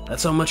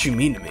 That's how much you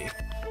mean to me.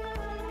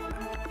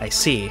 I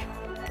see.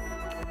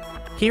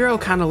 Hiro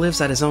kinda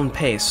lives at his own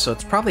pace, so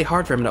it's probably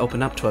hard for him to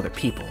open up to other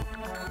people.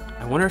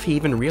 I wonder if he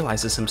even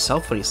realizes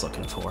himself what he's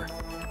looking for.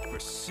 for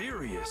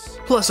serious?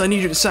 Plus, I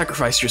need you to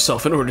sacrifice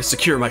yourself in order to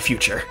secure my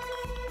future.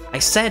 I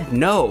said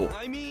no!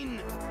 I mean,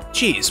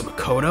 Jeez,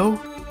 Makoto.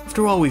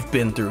 After all we've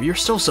been through, you're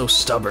still so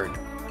stubborn.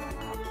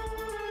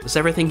 Was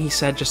everything he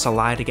said just a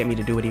lie to get me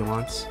to do what he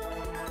wants?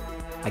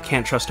 I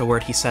can't trust a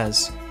word he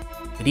says.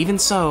 But even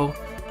so,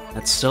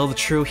 that's still the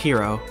true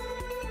Hiro.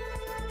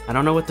 I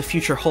don't know what the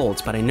future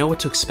holds, but I know what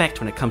to expect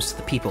when it comes to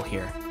the people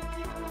here.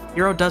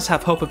 Hiro does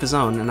have hope of his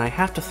own, and I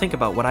have to think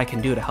about what I can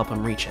do to help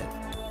him reach it.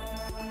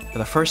 For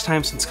the first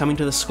time since coming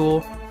to the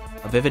school,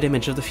 a vivid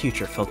image of the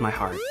future filled my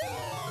heart.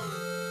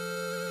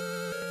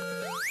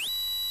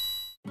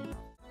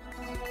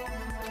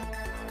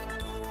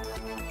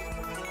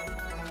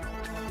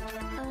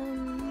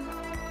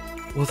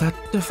 Will that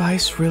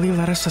device really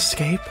let us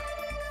escape?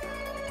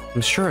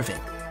 I'm sure of it.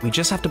 We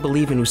just have to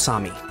believe in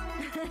Usami.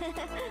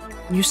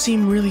 You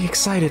seem really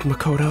excited,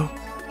 Makoto.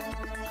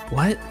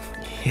 What?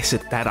 Is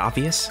it that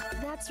obvious?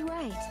 That's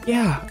right.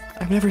 Yeah,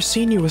 I've never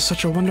seen you with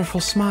such a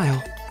wonderful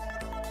smile.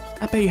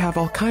 I bet you have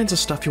all kinds of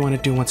stuff you want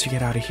to do once you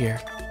get out of here.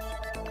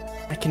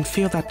 I can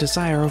feel that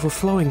desire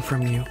overflowing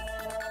from you.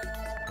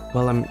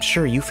 Well, I'm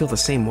sure you feel the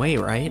same way,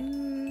 right?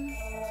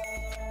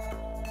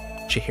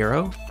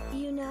 Chihiro?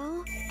 You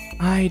know?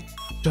 I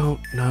don't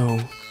know.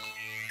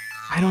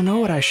 I don't know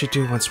what I should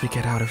do once we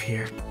get out of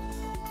here.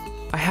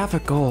 I have a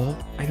goal.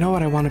 I know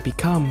what I want to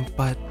become,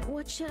 but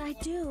What should I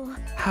do?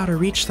 how to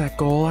reach that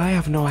goal, I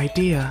have no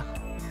idea.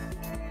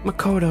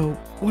 Makoto,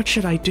 what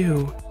should I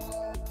do?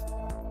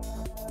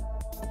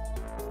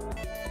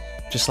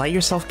 Just let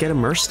yourself get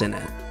immersed in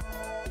it.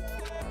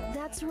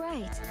 That's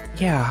right.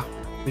 Yeah,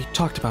 we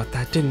talked about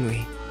that, didn't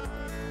we?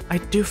 I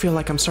do feel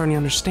like I'm starting to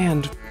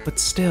understand, but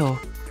still.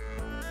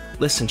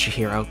 Listen,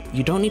 Chihiro,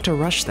 you don't need to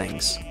rush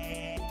things.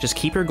 Just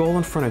keep your goal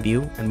in front of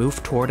you and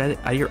move toward it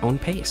at your own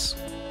pace.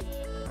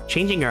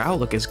 Changing your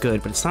outlook is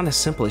good, but it's not as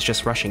simple as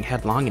just rushing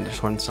headlong into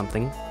towards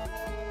something.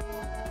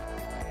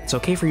 It's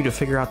okay for you to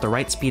figure out the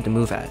right speed to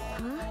move at.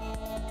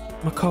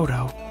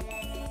 Makoto,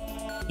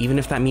 Even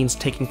if that means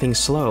taking things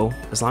slow,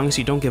 as long as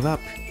you don't give up,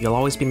 you'll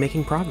always be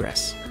making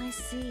progress. I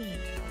see.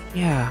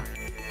 yeah,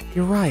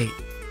 you're right.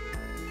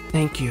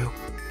 Thank you.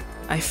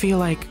 I feel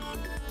like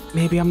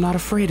maybe I'm not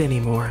afraid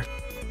anymore.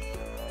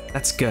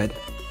 That's good.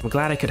 I'm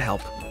glad I could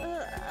help.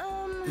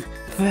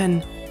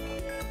 Then,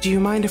 do you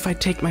mind if I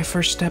take my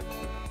first step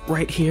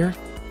right here?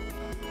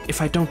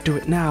 If I don't do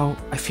it now,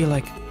 I feel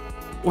like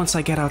once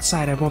I get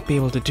outside, I won't be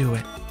able to do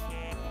it.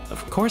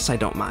 Of course I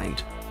don't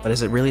mind, but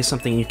is it really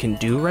something you can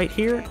do right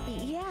here?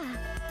 Yeah.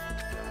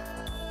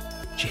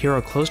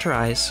 Chihiro closed her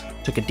eyes,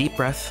 took a deep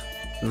breath,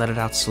 and let it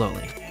out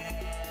slowly.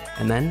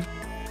 And then,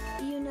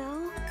 You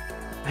know?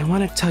 I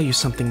want to tell you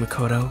something,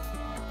 Makoto.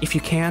 If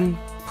you can,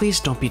 please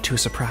don't be too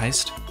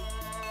surprised.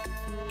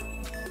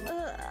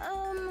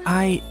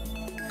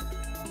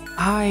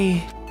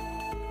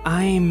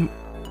 I'm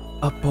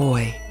a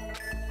boy.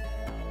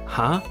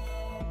 huh?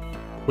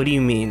 What do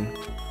you mean?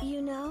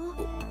 You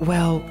know?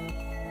 Well,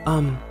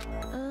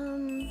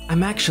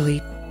 I'm actually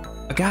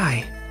a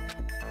guy.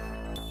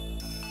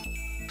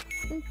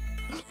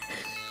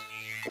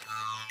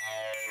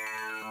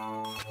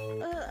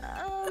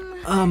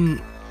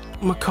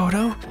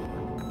 Makoto?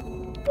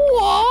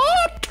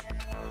 What?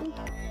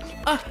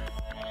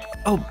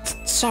 Oh,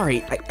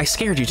 sorry, I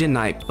scared you, didn't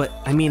I? But,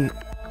 I mean,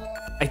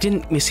 I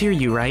didn't mishear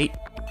you, right?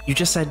 You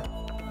just said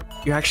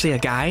you're actually a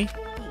guy?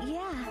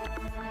 Yeah.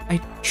 I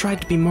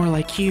tried to be more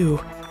like you.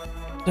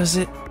 Does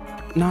it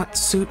not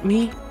suit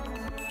me?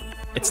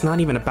 It's not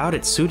even about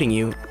it suiting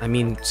you. I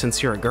mean,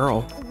 since you're a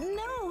girl.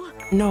 No.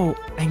 No,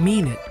 I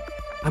mean it.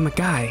 I'm a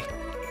guy.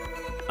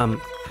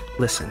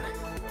 Listen.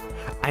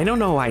 I don't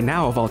know why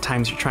now of all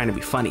times you're trying to be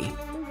funny.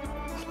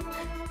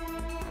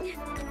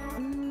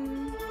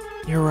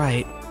 You're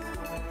right.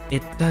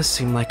 It does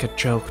seem like a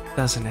joke,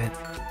 doesn't it?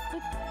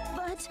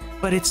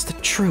 But it's the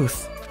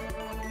truth.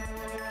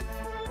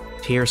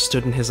 Tears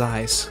stood in his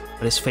eyes,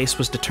 but his face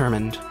was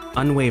determined,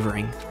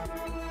 unwavering.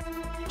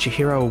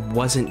 Chihiro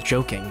wasn't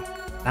joking.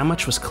 That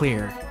much was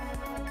clear.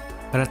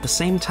 But at the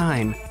same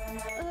time,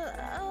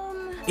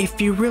 If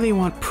you really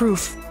want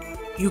proof,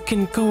 you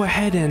can go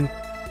ahead and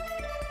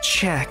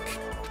check.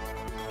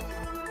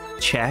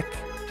 check?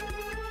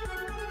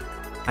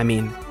 I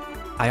mean,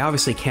 I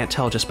obviously can't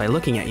tell just by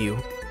looking at you.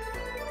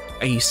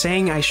 Are you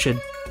saying I should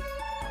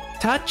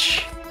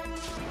touch?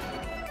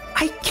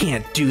 I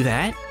can't do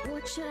that.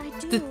 What should I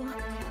do?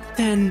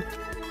 Then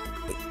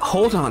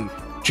Hold on,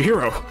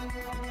 Chihiro!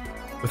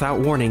 Without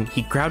warning,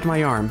 he grabbed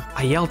my arm.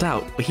 I yelled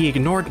out, but he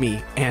ignored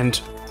me and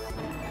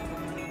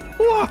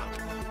Wah!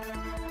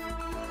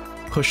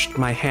 Pushed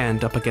my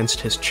hand up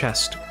against his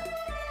chest.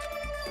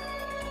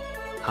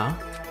 Huh?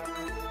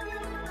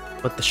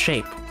 But the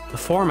shape, the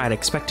form I'd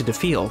expected to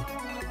feel,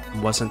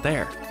 wasn't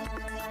there.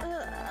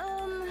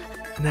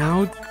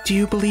 now, do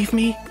you believe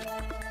me?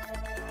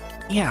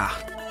 Yeah.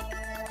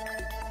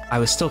 I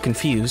was still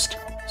confused.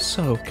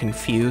 So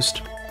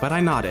confused, but I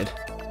nodded.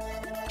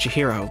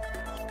 Chihiro,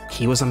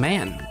 he was a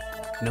man.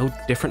 No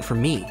different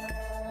from me.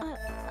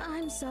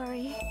 I'm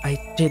sorry. I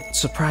did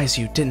surprise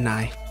you, didn't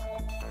I?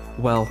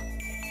 Well,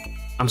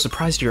 I'm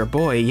surprised you're a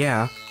boy,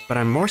 yeah, but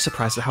I'm more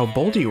surprised at how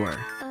bold you were.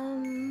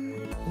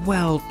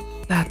 Well,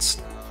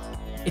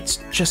 it's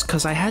just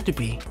 'cause I had to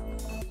be.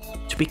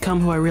 To become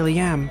who I really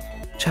am,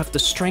 to have the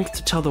strength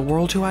to tell the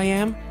world who I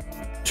am,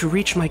 to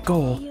reach my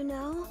goal. You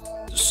know?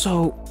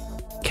 So,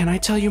 can I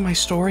tell you my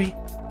story?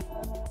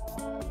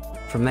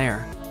 From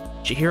there,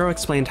 Chihiro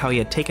explained how he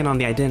had taken on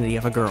the identity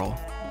of a girl.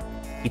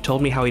 He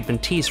told me how he'd been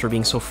teased for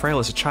being so frail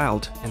as a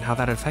child, and how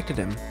that affected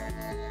him.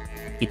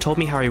 He told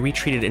me how he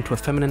retreated into a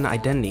feminine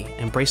identity,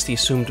 embraced the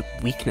assumed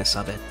weakness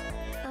of it.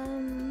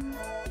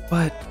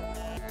 But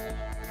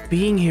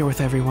being here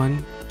with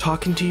everyone,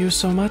 talking to you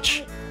so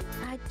much,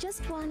 I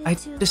just wanted I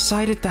to...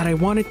 decided that I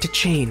wanted to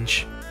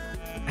change.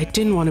 I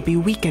didn't want to be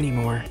weak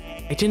anymore.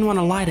 I didn't want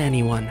to lie to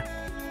anyone.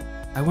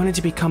 I wanted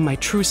to become my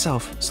true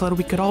self so that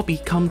we could all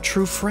become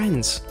true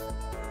friends.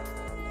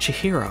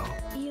 Chihiro.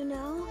 You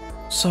know?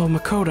 So,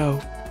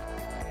 Makoto,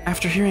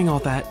 after hearing all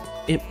that,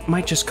 it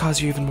might just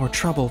cause you even more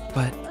trouble,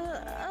 but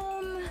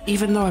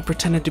even though I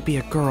pretended to be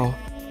a girl,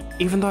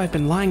 even though I've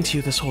been lying to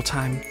you this whole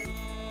time,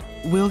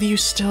 will you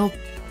still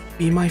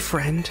be my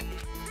friend?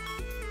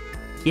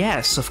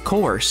 Yes, of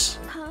course.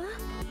 Huh?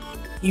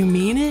 You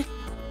mean it?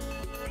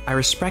 I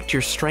respect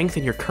your strength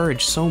and your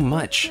courage so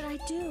much.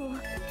 But I do.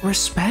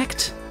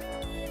 Respect?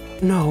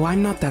 No,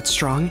 I'm not that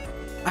strong.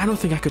 I don't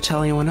think I could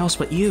tell anyone else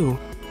but you.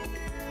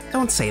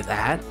 Don't say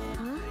that.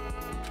 Huh?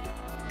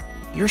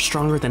 You're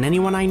stronger than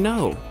anyone I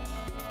know.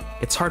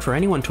 It's hard for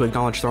anyone to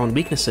acknowledge their own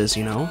weaknesses,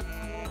 you know?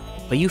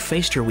 But you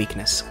faced your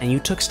weakness, and you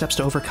took steps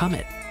to overcome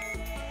it.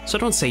 So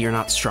don't say you're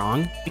not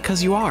strong,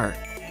 because you are.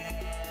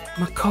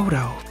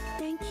 Makoto,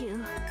 Thank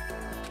you.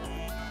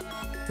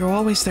 you're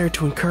always there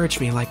to encourage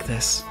me like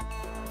this.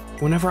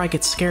 Whenever I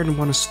get scared and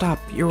want to stop,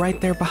 you're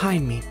right there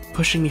behind me,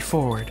 pushing me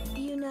forward.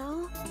 You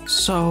know?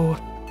 So,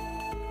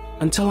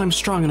 until I'm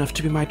strong enough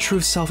to be my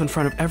true self in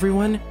front of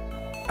everyone,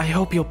 I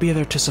hope you'll be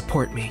there to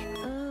support me.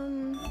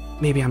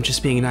 Maybe I'm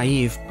just being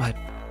naive, but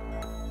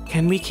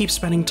can we keep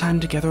spending time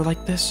together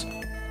like this?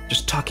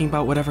 Just talking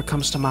about whatever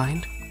comes to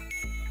mind?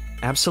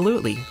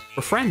 Absolutely.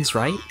 We're friends,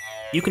 right?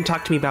 You can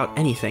talk to me about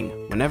anything,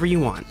 whenever you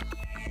want.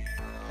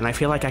 And I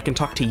feel like I can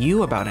talk to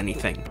you about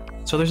anything,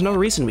 so there's no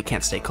reason we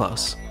can't stay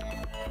close.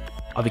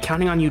 I'll be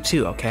counting on you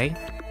too, okay?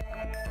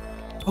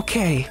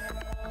 Okay.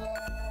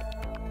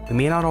 We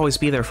may not always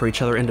be there for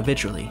each other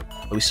individually,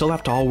 but we still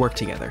have to all work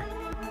together.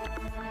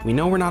 We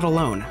know we're not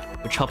alone,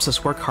 which helps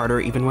us work harder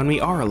even when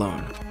we are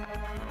alone.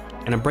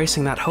 And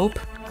embracing that hope,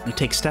 we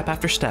take step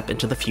after step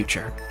into the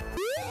future.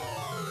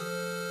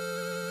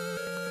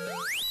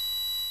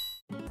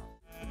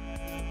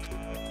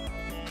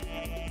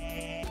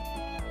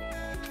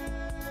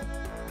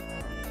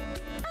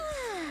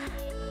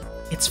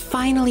 It's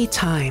finally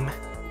time.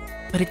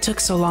 But it took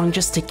so long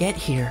just to get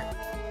here.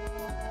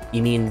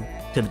 You mean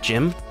to the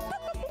gym?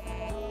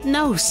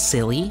 No,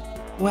 silly.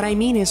 What I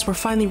mean is we're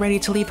finally ready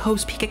to leave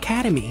Hope's Peak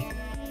Academy.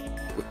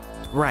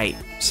 Right,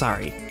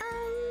 sorry.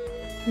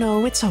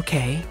 No, it's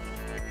okay.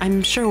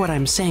 I'm sure what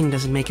I'm saying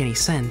doesn't make any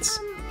sense.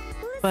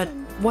 But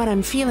what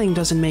I'm feeling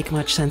doesn't make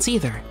much sense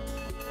either.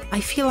 I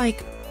feel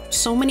like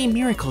so many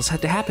miracles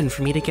had to happen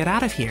for me to get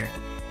out of here.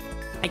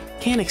 I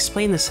can't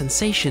explain the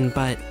sensation,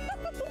 but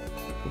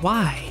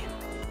why?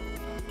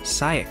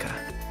 Sayaka.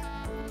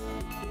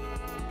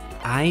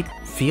 I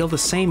feel the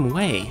same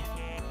way.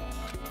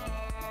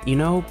 You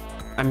know,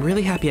 I'm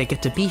really happy I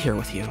get to be here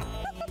with you.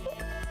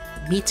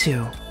 Me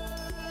too.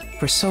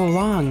 For so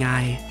long,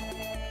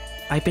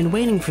 I've been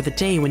waiting for the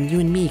day when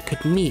you and me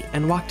could meet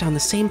and walk down the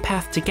same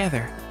path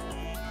together.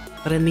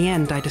 But in the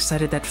end, I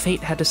decided that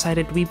fate had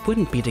decided we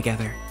wouldn't be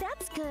together.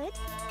 That's good.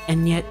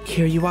 And yet,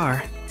 here you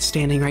are,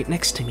 standing right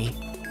next to me.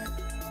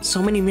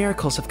 So many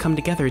miracles have come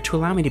together to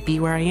allow me to be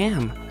where I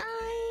am.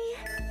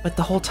 But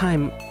the whole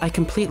time, I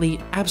completely,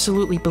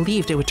 absolutely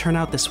believed it would turn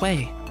out this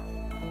way.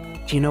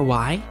 Do you know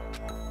why?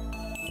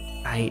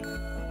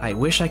 I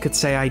wish I could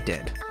say I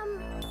did.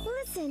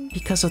 Listen.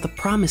 Because of the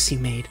promise you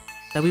made,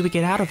 that we would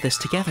get out of this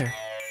together.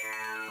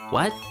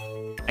 What?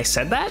 I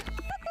said that?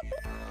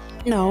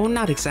 No,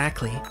 not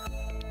exactly.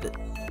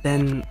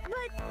 Then...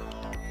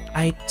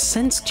 I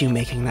sensed you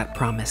making that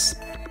promise.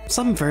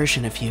 Some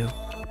version of you.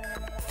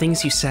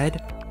 Things you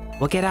said,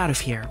 we'll get out of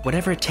here,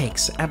 whatever it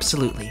takes,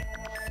 absolutely.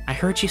 I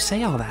heard you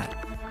say all that.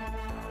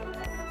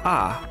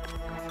 Ah.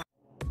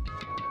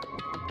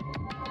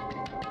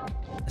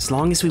 As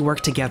long as we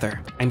work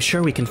together, I'm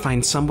sure we can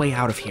find some way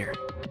out of here.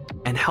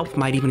 And help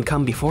might even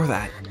come before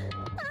that.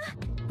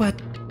 But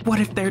what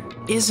if there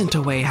isn't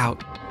a way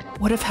out?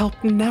 What if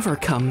help never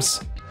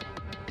comes?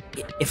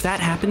 If that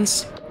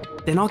happens,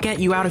 then I'll get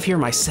you out of here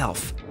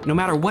myself, no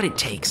matter what it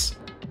takes.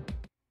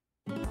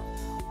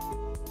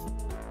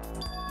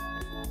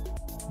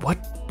 What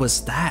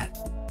was that?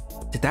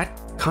 Did that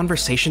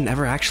conversation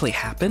ever actually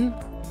happen?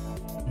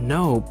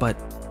 No, but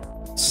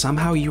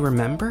somehow you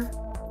remember?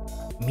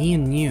 Me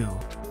and you.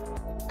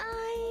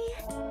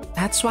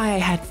 That's why I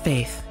had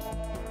faith.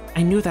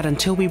 I knew that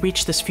until we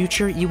reached this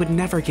future, you would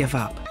never give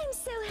up. I'm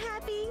so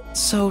happy.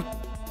 So,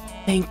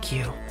 thank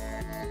you.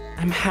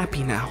 I'm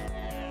happy now.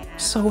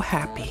 So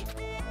happy.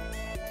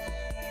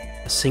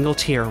 A single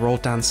tear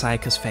rolled down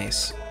Sayaka's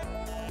face.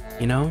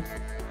 You know,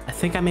 I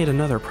think I made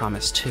another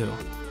promise too.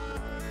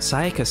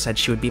 Sayaka said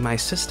she would be my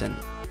assistant,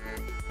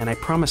 and I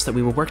promised that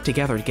we would work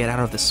together to get out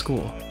of the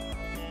school.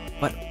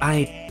 But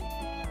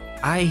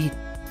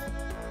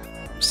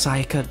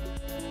Sayaka,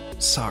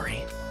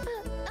 sorry.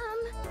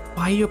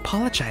 Why are you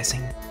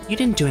apologizing? You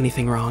didn't do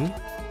anything wrong.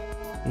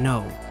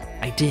 No,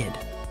 I did.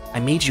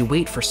 I made you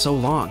wait for so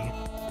long.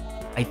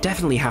 I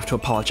definitely have to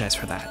apologize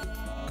for that.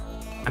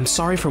 I'm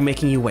sorry for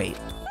making you wait.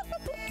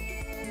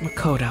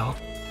 Makoto,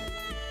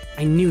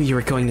 I knew you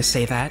were going to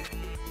say that.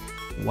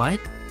 What?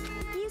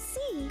 You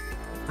see.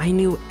 I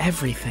knew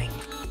everything.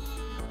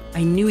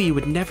 I knew you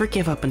would never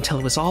give up until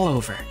it was all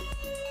over.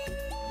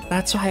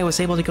 That's why I was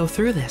able to go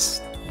through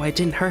this, why it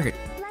didn't hurt.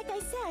 Like I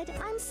said,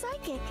 I'm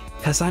psychic.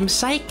 'Cause I'm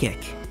psychic,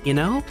 you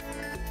know?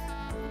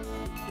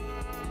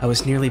 I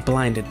was nearly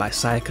blinded by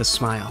Sayaka's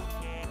smile.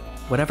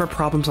 Whatever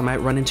problems I might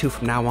run into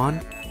from now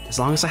on, as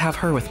long as I have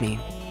her with me,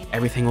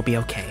 everything will be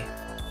okay.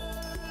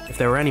 If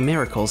there were any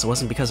miracles, it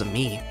wasn't because of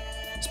me.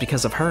 It's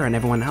because of her and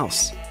everyone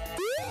else.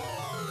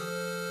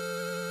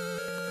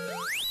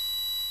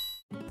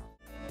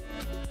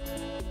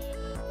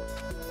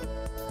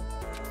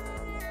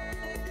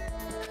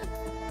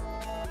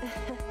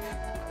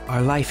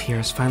 Our life here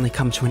has finally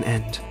come to an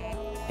end,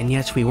 and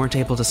yet we weren't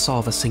able to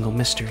solve a single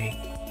mystery.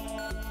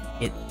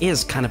 It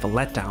is kind of a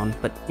letdown,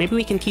 but maybe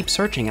we can keep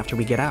searching after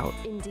we get out.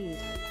 Indeed.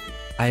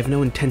 I have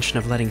no intention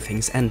of letting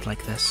things end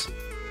like this.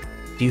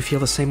 Do you feel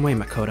the same way,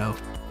 Makoto?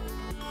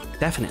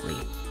 Definitely.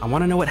 I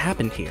want to know what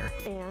happened here.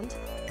 And?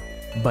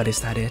 But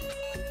is that it?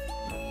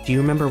 Do you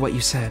remember what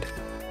you said?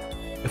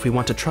 If we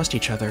want to trust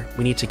each other,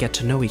 we need to get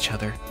to know each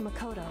other.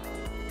 Makoto.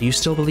 Do you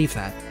still believe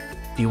that?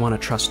 Do you want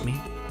to trust me?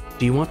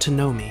 Do you want to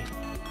know me?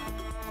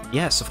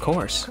 Yes, of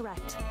course.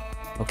 Correct.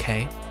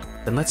 Okay,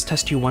 then let's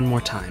test you one more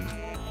time.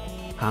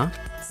 Huh?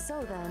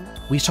 So then...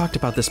 We talked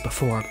about this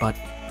before, but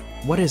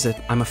what is it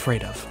I'm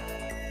afraid of?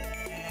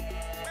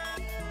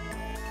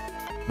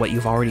 What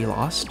you've already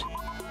lost?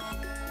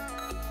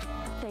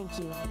 Thank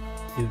you.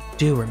 You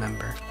do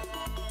remember.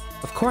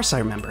 Of course I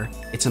remember.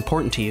 It's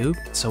important to you,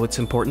 so it's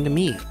important to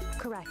me.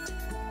 Correct.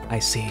 I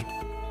see.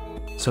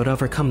 So to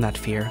overcome that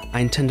fear,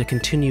 I intend to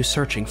continue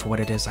searching for what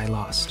it is I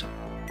lost.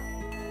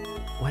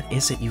 What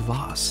is it you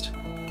lost?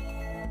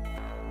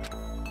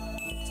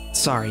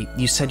 Sorry,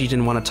 you said you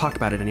didn't want to talk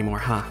about it anymore,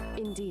 huh?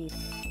 Indeed.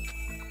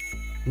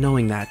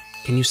 Knowing that,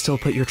 can you still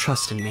put your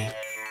trust in me?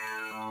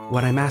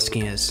 What I'm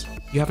asking is,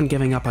 you haven't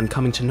given up on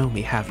coming to know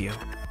me, have you?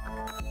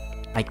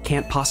 I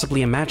can't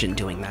possibly imagine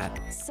doing that.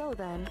 So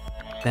then...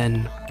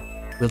 Then,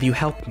 will you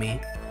help me?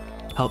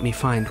 Help me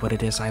find what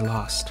it is I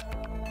lost.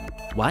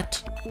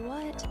 What?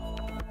 What?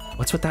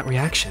 What's with that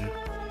reaction?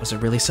 Was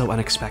it really so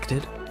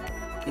unexpected?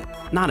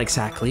 Not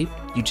exactly.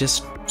 You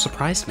just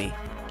surprised me.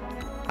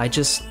 I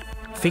just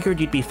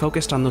figured you'd be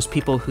focused on those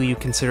people who you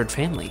considered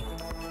family.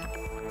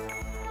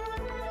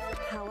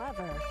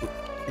 However...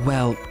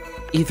 Well,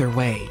 either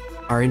way,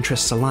 our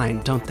interests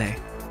align, don't they?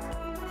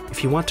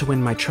 If you want to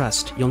win my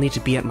trust, you'll need to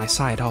be at my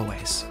side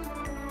always.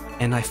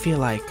 And I feel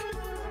like,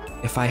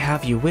 if I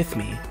have you with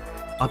me,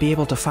 I'll be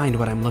able to find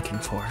what I'm looking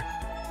for.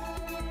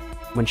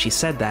 When she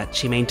said that,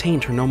 she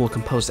maintained her normal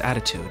composed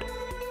attitude.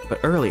 But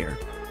earlier,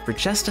 for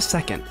just a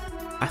second,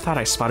 I thought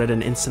I spotted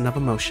an instant of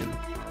emotion.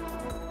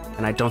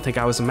 And I don't think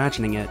I was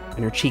imagining it,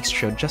 and her cheeks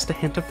showed just a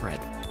hint of red.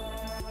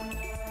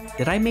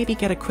 Did I maybe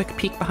get a quick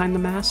peek behind the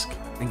mask,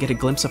 and get a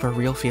glimpse of her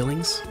real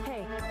feelings?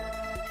 Hey.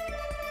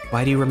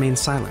 Why do you remain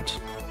silent?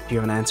 Do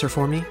you have an answer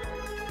for me?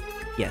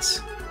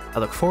 Yes. I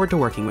look forward to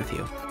working with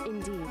you.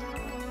 Indeed.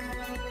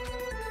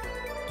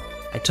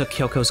 I took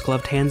Kyoko's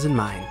gloved hands in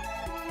mine,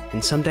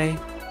 and someday,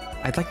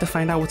 I'd like to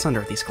find out what's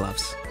under these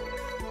gloves.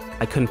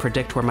 I couldn't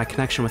predict where my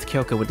connection with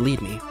Kyoko would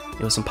lead me.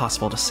 It was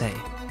impossible to say.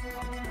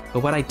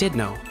 But what I did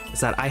know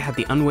is that I had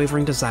the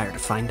unwavering desire to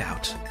find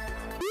out.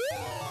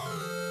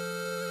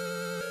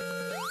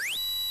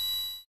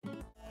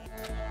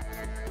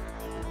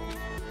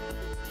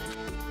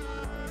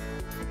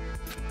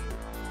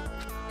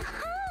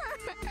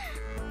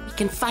 We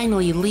can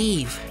finally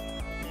leave.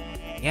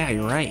 Yeah,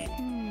 you're right.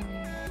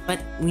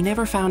 But we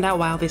never found out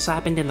why all this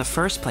happened in the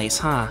first place,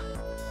 huh?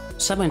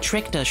 Someone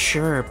tricked us,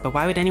 sure, but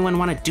why would anyone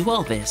want to do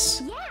all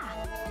this?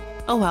 Yeah.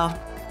 Oh well.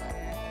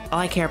 All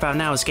I care about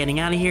now is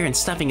getting out of here and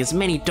stuffing as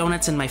many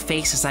donuts in my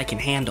face as I can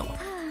handle.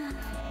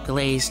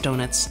 Glazed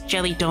donuts,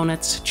 jelly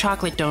donuts,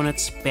 chocolate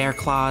donuts, bear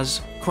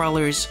claws,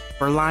 crullers,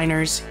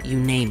 Berliners, you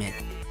name it.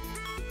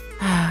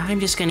 I'm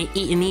just gonna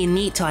eat and eat and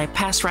eat till I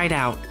pass right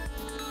out.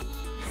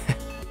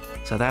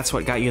 So that's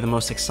what got you the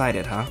most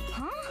excited, huh?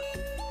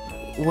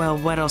 Well,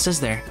 what else is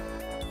there?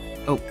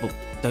 Oh, well,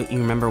 don't you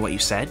remember what you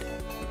said?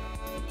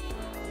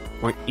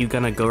 Weren't you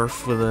gonna go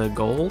for the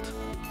gold?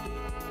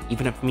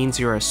 Even if it means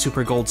you're a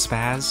super gold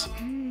spaz?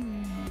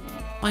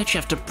 Why'd you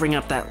have to bring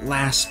up that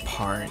last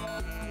part?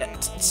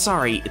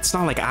 Sorry, it's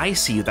not like I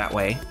see you that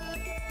way.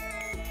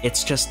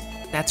 It's just,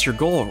 that's your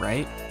goal,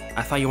 right?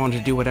 I thought you wanted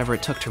to do whatever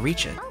it took to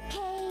reach it. Okay.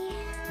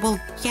 Well,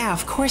 yeah,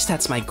 of course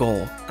that's my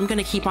goal. I'm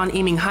gonna keep on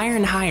aiming higher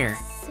and higher.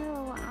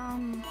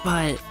 So,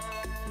 But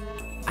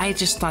I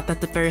just thought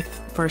that the very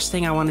first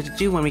thing I wanted to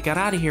do when we got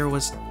out of here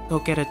was go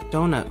get a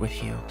donut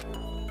with you.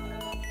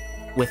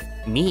 With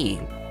me?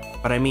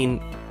 But I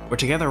mean, we're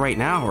together right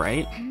now,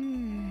 right?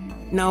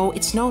 No,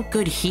 it's no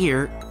good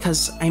here,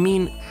 cause, I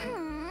mean,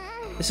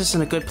 this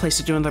isn't a good place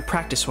to do another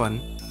practice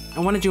one. I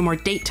want to do more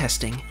date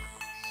testing.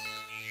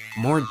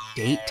 More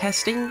date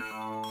testing?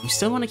 You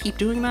still want to keep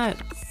doing that?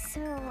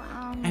 so,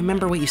 I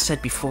remember what you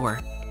said before,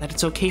 that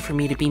it's okay for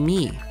me to be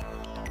me.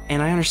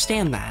 And I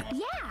understand that.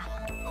 yeah.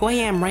 Who I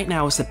am right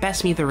now is the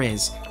best me there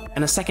is,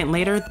 and a second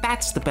later,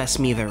 that's the best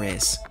me there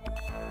is.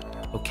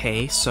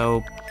 Okay,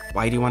 so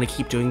why do you want to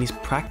keep doing these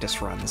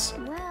practice runs?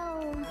 Well,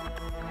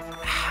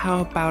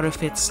 How about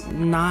if it's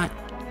not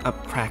a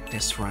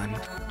practice run?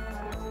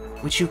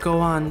 Would you go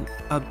on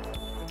a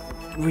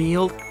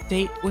real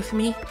date with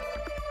me?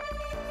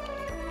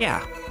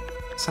 Yeah,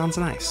 sounds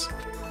nice.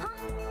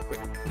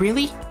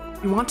 Really?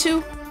 You want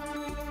to?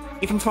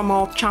 Even if I'm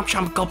all chomp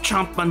chomp gulp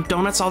chomp on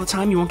donuts all the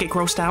time, you won't get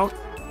grossed out?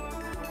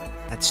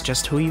 That's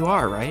just who you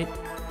are, right?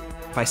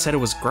 If I said it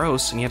was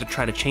gross and you had to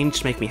try to change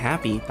to make me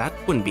happy, that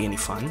wouldn't be any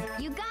fun.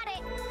 You got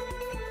it.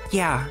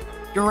 Yeah,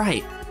 you're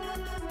right.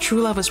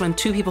 True love is when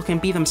two people can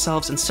be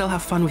themselves and still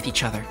have fun with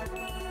each other.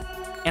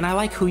 And I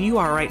like who you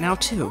are right now,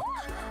 too.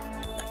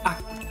 Ah,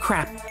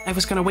 crap. I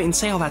was gonna wait and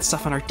say all that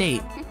stuff on our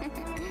date.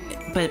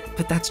 But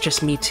that's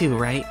just me too,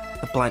 right?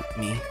 The blunt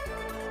me.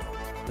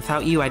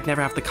 Without you, I'd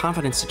never have the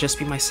confidence to just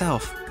be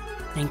myself.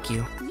 Thank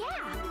you.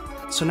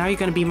 Yeah. So now you're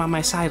gonna be by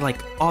my side, like,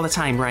 all the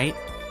time, right?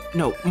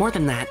 No, more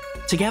than that.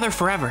 Together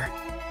forever.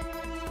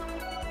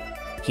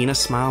 Hina's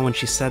smile when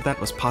she said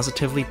that was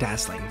positively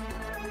dazzling.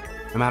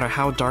 No matter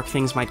how dark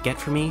things might get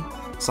for me,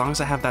 as long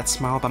as I have that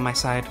smile by my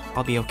side,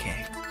 I'll be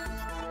okay.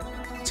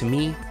 To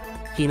me,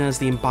 Hina is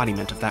the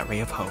embodiment of that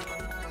ray of hope.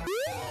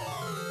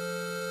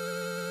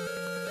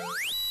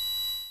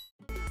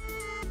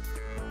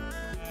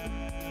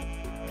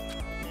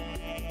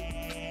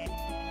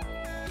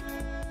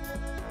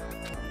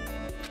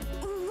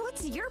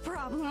 What's your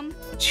problem?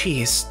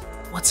 Jeez,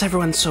 what's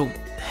everyone so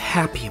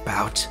happy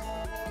about?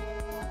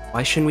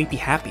 Why shouldn't we be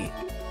happy?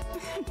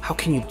 How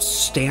can you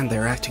stand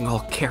there acting all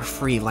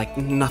carefree like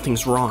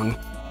nothing's wrong?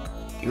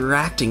 You're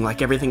acting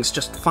like everything's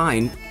just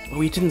fine, but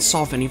we didn't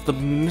solve any of the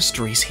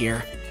mysteries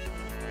here.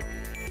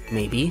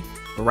 Maybe,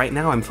 but right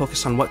now I'm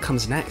focused on what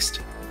comes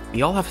next.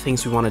 We all have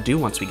things we want to do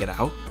once we get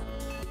out.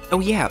 Oh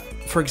yeah,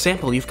 for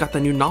example, you've got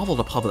the new novel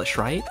to publish,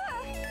 right?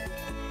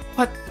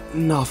 What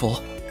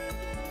novel?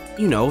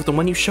 You know, the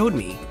one you showed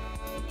me.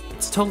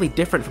 It's totally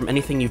different from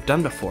anything you've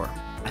done before.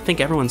 I think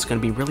everyone's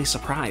gonna be really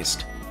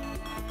surprised.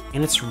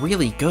 And it's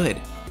really good.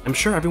 I'm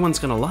sure everyone's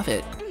gonna love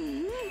it.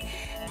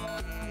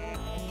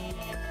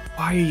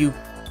 Why are you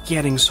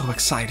getting so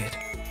excited?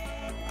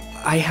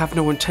 I have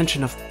no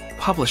intention of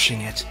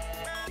publishing it.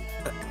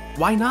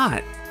 Why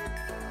not?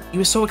 You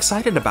were so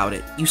excited about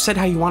it. You said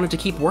how you wanted to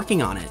keep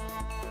working on it.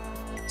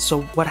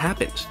 So what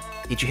happened?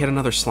 Did you hit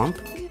another slump?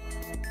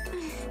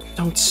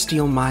 Don't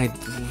steal my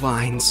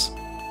lines.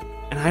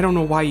 And I don't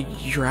know why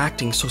you're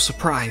acting so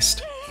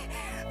surprised.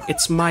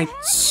 It's my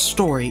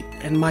story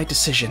and my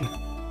decision.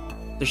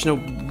 There's no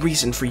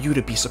reason for you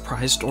to be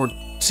surprised or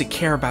to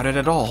care about it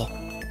at all.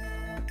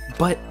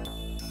 But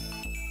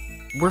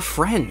we're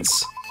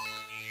friends.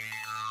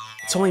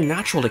 It's only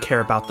natural to care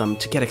about them,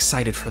 to get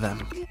excited for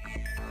them.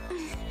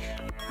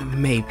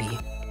 Maybe.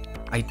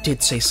 I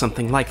did say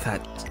something like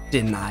that,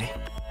 didn't I?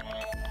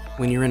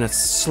 When you're in a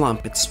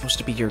slump, it's supposed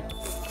to be your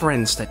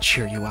friends that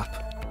cheer you up.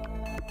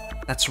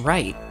 That's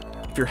right.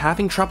 If you're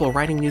having trouble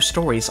writing new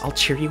stories, I'll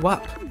cheer you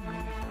up.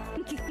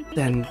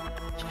 Then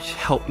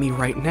help me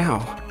right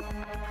now.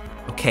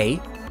 Okay,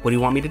 what do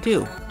you want me to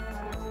do?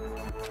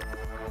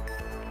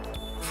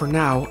 For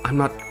now, I'm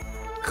not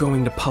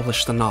going to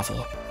publish the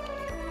novel.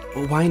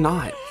 Why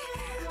not?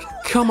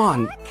 Come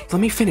on, let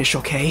me finish,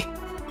 okay?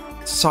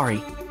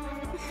 Sorry.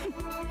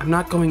 I'm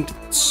not going to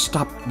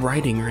stop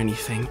writing or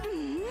anything,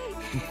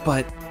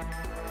 but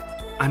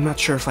I'm not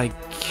sure if I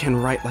can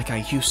write like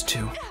I used to.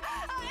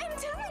 I'm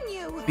telling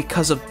you.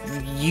 Because of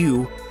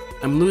you,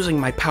 I'm losing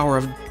my power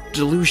of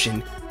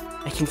delusion.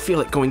 I can feel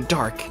it going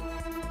dark.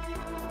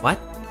 What?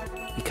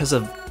 Because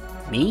of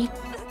me?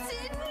 That's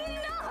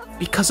enough.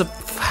 Because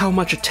of how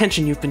much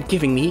attention you've been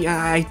giving me,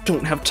 I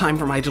don't have time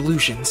for my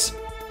delusions.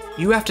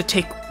 You have to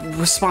take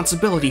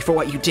responsibility for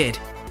what you did.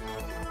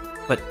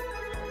 But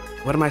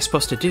what am I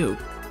supposed to do?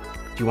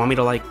 Do you want me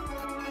to, like,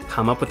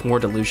 come up with more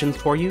delusions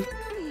for you?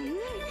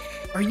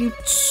 Are you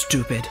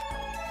stupid?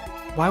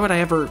 Why would I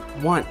ever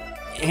want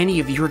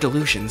any of your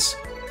delusions?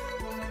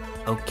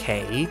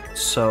 Okay,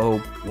 so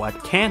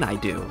what can I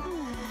do?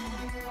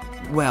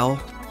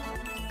 Well,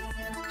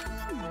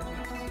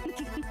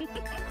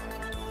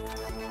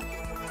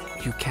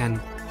 you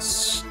can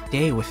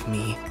stay with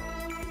me,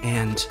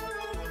 and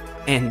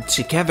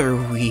together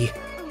we,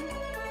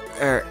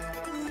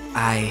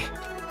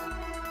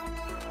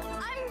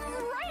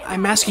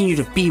 I'm asking you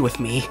to be with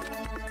me.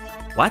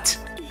 What?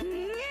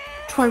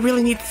 Do I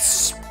really need to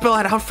spell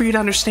it out for you to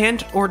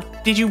understand, or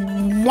did you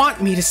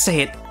want me to say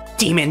it,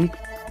 demon?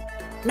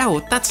 No,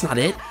 that's not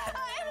it.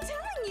 I'm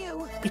telling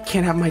you. I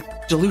can't have my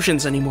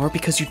delusions anymore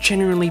because you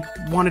genuinely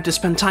wanted to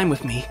spend time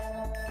with me.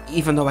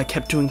 Even though I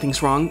kept doing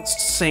things wrong,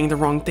 saying the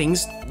wrong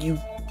things, you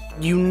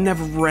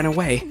never ran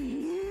away.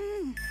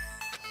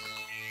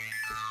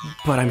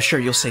 But I'm sure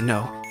you'll say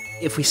no.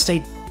 If we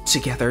stay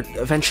together,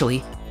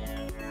 eventually,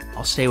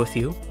 I'll stay with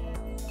you.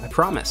 I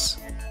promise.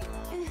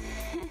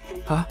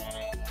 Huh?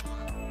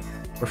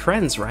 We're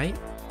friends, right?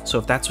 So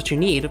if that's what you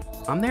need,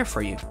 I'm there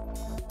for you.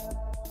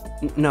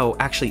 No,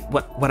 actually,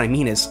 what I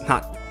mean is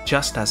not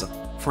just as a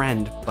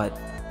friend, but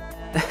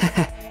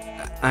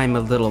I'm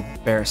a little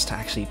embarrassed to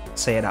actually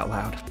say it out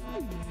loud.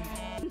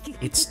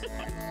 It's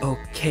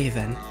okay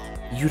then.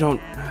 You don't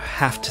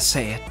have to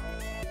say it.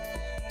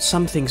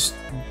 Some things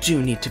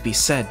do need to be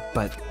said,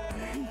 but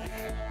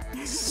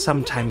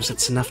sometimes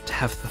it's enough to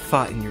have the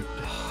thought in your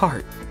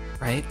heart,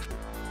 right?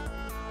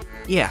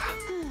 Yeah.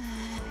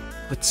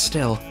 But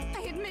still,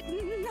 I admit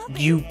nothing.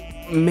 you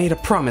made a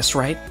promise,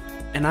 right?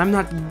 And I'm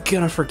not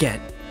gonna forget.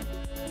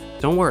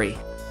 Don't worry,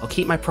 I'll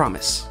keep my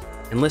promise.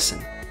 And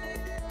listen,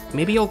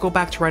 maybe you'll go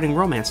back to writing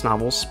romance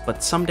novels,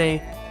 but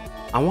someday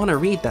I want to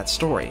read that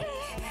story.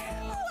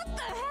 What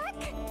the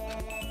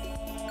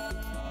heck?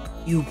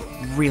 You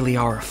really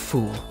are a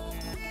fool.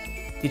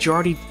 Did you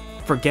already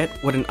forget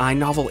what an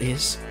I-novel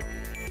is?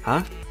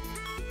 Huh?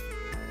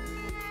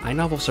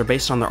 I-novels are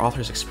based on their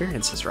author's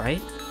experiences,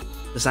 right?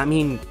 Does that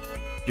mean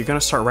you're gonna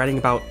start writing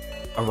about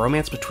a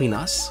romance between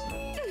us?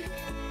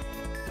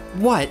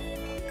 What?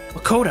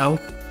 Makoto?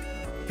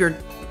 Your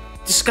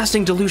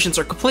disgusting delusions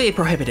are completely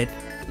prohibited.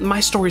 My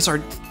stories are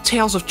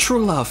tales of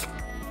true love.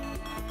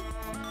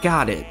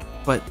 Got it,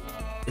 but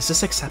is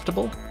this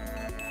acceptable?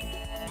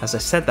 As I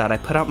said that, I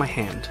put out my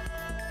hand.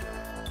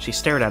 She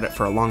stared at it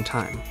for a long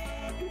time.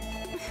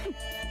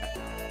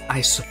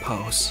 I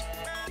suppose.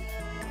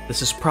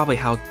 This is probably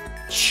how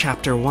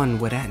Chapter 1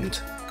 would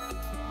end.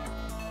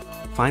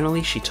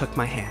 Finally, she took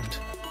my hand.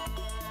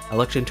 I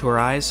looked into her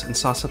eyes and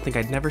saw something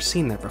I'd never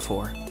seen there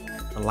before,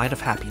 the light of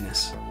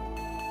happiness.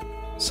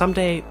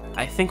 Someday,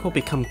 I think we'll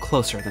become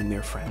closer than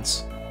mere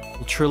friends.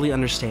 We'll truly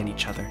understand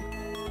each other.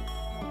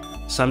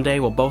 Someday,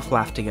 we'll both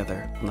laugh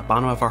together from the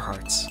bottom of our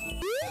hearts.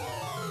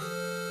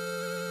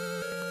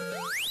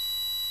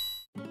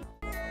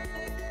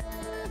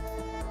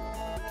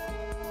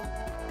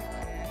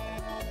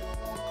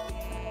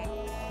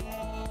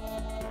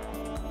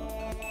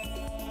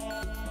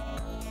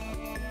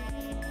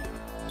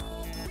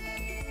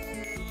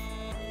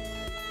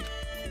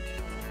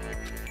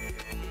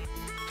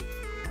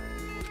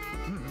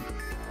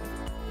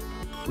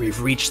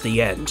 We've reached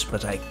the end,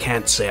 but I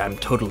can't say I'm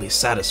totally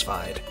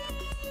satisfied.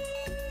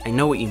 I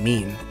know what you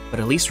mean, but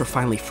at least we're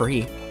finally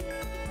free.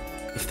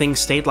 If things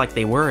stayed like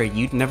they were,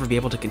 you'd never be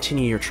able to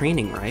continue your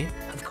training, right?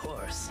 Of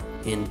course.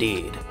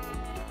 Indeed.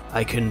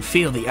 I can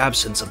feel the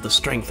absence of the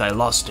strength I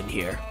lost in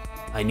here.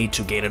 I need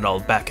to gain it all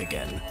back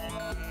again.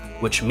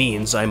 Which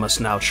means I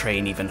must now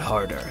train even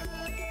harder.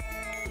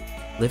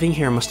 Living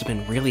here must have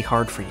been really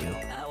hard for you.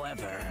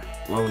 However,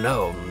 Oh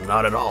no,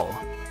 not at all.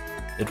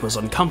 It was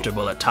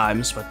uncomfortable at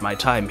times, but my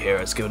time here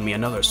has given me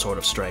another sort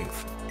of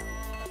strength.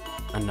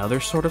 Another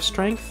sort of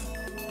strength?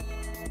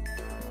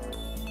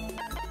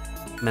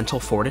 Mental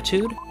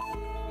fortitude?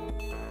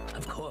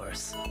 of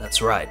course.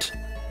 That's right.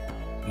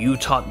 You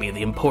taught me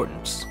the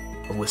importance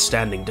of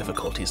withstanding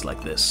difficulties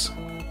like this.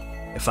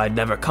 If I'd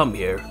never come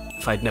here,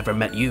 if I'd never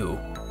met you,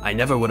 I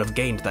never would have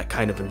gained that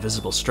kind of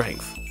invisible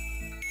strength.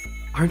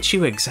 Aren't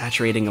you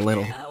exaggerating a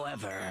little?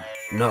 However,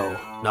 No,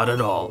 not at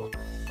all.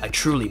 I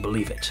truly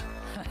believe it.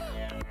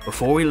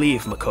 Before we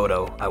leave,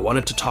 Makoto, I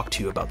wanted to talk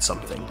to you about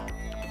something.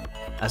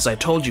 As I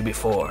told you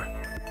before,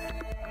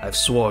 I've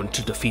sworn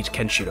to defeat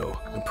Kenshiro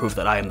and prove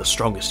that I am the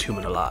strongest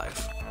human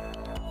alive.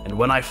 And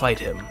when I fight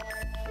him,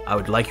 I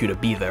would like you to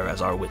be there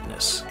as our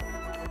witness.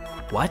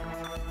 What?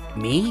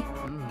 Me?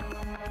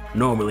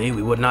 Normally,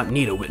 we would not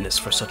need a witness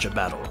for such a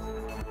battle.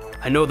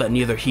 I know that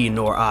neither he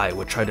nor I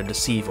would try to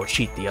deceive or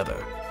cheat the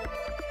other.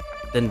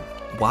 Then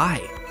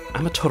why?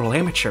 I'm a total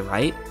amateur,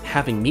 right?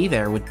 Having me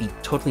there would be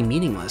totally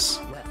meaningless.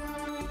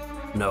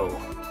 No,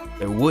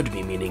 there would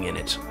be meaning in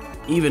it,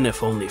 even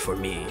if only for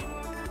me.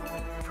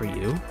 For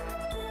you?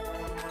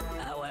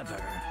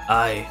 however,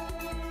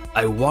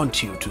 I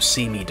want you to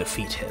see me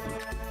defeat him.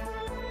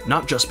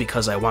 Not just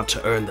because I want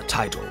to earn the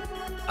title.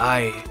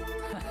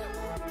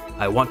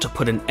 I want to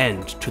put an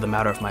end to the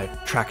matter of my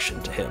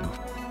attraction to him.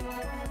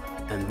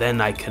 And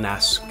then I can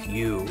ask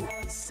you...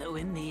 so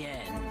in the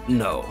end,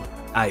 No,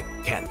 I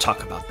can't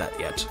talk about that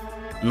yet.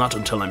 Not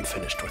until I'm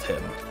finished with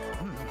him.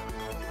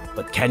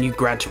 But can you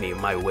grant me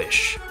my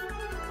wish?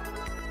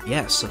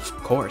 Yes, of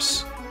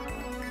course.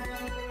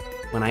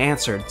 When I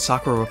answered,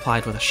 Sakura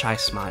replied with a shy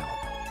smile.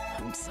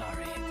 I'm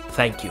sorry.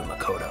 Thank you,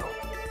 Makoto.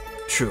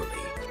 Truly.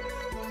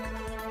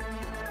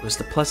 It was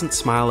the pleasant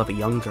smile of a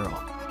young girl.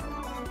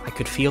 I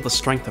could feel the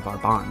strength of our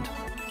bond.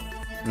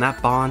 And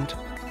that bond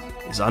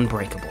is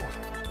unbreakable.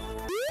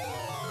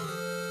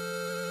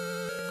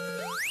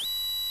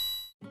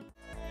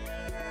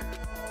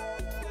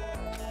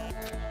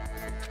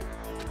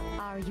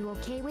 Are you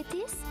okay with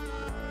this?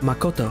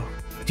 Makoto,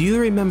 do you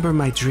remember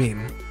my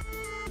dream?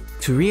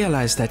 To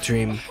realize that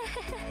dream,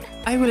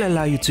 I will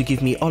allow you to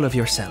give me all of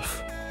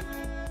yourself.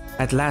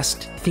 At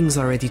last, things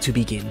are ready to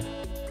begin.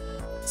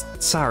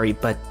 Sorry,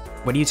 but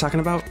what are you talking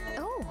about?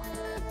 Oh,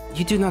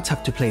 You do not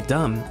have to play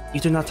dumb. You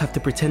do not have to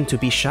pretend to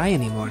be shy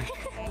anymore.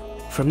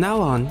 From now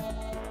on,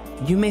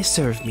 you may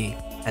serve me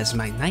as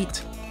my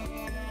knight.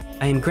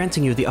 I am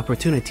granting you the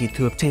opportunity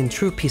to obtain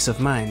true peace of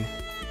mind.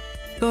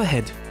 Go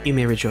ahead, you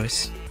may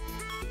rejoice.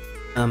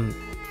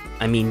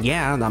 I mean,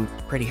 yeah, I'm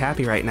pretty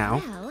happy right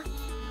now. well,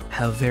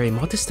 How very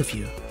modest of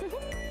you.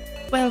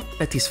 Well,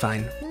 that is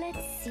fine.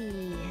 let's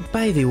see.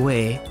 By the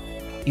way,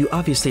 you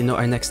obviously know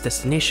our next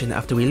destination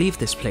after we leave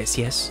this place,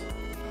 yes?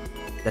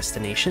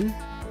 Destination?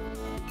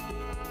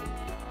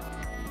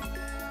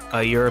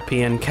 A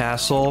European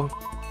castle?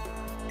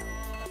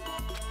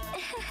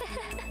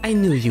 I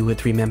knew you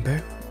would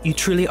remember. You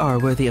truly are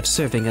worthy of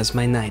serving as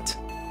my knight.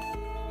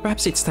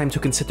 Perhaps it's time to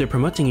consider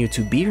promoting you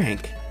to B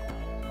rank.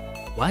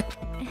 What?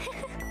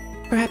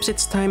 Perhaps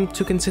it's time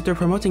to consider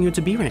promoting you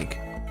to B rank.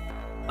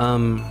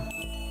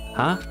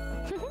 Huh?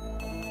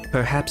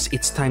 Perhaps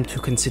it's time to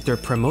consider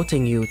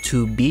promoting you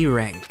to B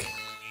rank.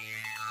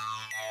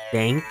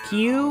 Thank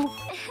you?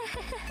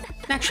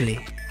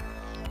 Naturally.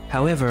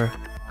 However,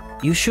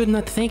 you should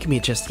not thank me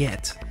just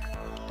yet.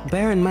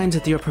 Bear in mind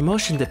that your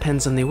promotion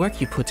depends on the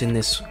work you put in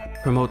this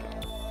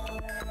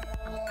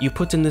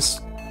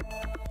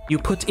You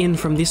put in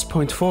from this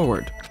point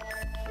forward.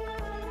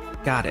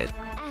 Got it.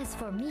 As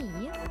for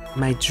me,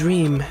 My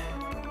dream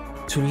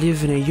to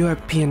live in a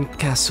European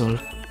castle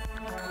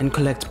and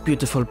collect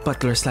beautiful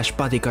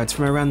butler/bodyguards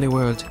from around the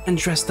world and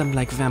dress them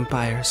like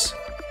vampires.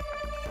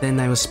 Then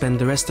I will spend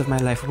the rest of my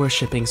life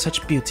worshipping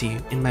such beauty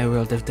in my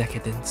world of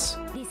decadence.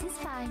 this is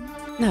fine.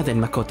 Now then,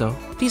 Makoto,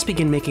 please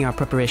begin making our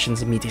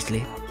preparations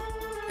immediately.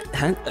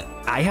 Huh?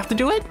 I have to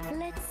do it?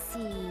 Let's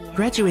see.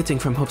 Graduating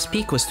from Hope's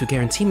Peak was to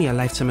guarantee me a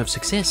lifetime of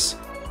success.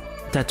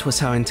 That was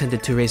how I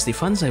intended to raise the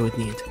funds I would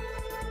need.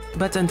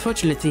 But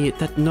unfortunately,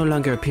 that no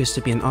longer appears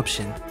to be an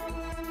option.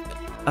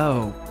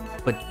 Oh,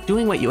 but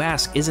doing what you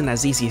ask isn't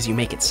as easy as you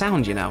make it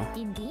sound, you know.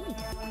 Indeed.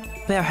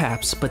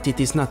 Perhaps, but it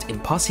is not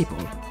impossible.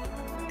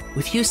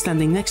 With you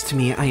standing next to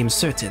me, I am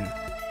certain.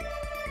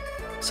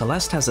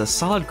 Celeste has a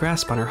solid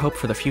grasp on her hope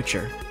for the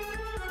future.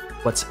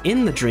 What's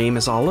in the dream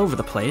is all over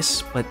the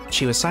place, but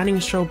she was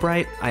shining so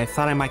bright, I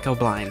thought I might go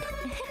blind.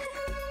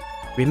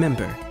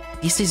 Remember,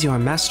 this is your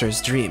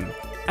master's dream.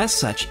 As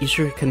such, you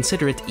should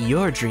consider it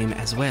your dream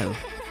as well.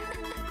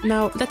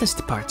 Now, let us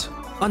depart.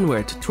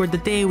 Onward, toward the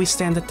day we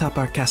stand atop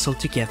our castle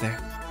together.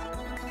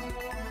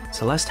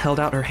 Celeste held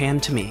out her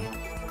hand to me.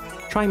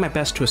 Trying my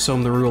best to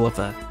assume the rule of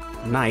the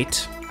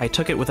knight, I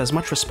took it with as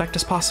much respect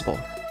as possible.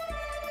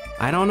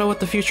 I don't know what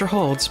the future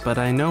holds, but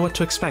I know what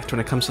to expect when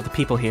it comes to the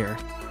people here.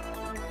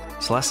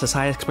 Celeste has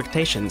high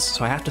expectations,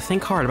 so I have to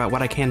think hard about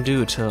what I can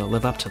do to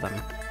live up to them.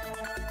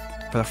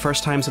 For the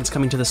first time since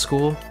coming to the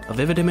school, a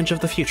vivid image of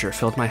the future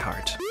filled my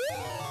heart.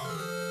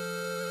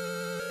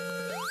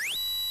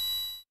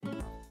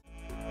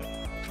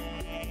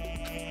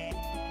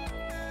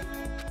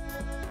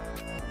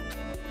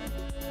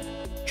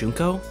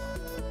 Junko?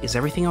 Is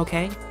everything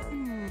okay?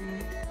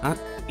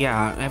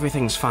 Yeah,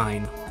 everything's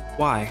fine.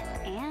 Why?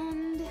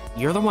 And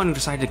You're the one who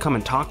decided to come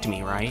and talk to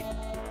me, right?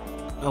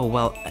 Oh,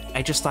 well,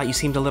 I just thought you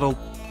seemed a little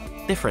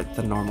different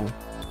than normal.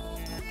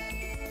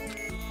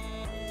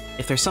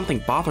 If there's something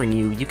bothering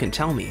you, you can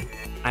tell me.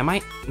 I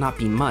might not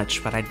be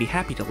much, but I'd be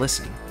happy to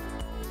listen.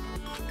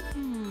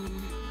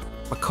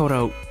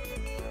 Makoto,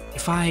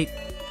 if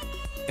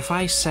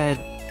I said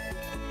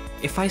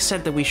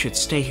that we should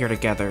stay here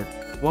together,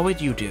 what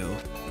would you do?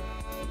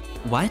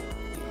 What?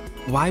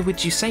 Why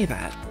would you say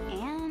that?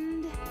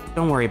 and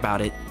Don't worry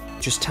about it.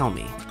 Just tell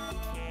me.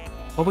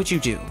 What would you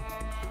do?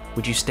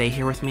 Would you stay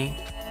here with me?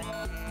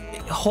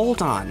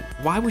 Hold on.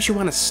 Why would you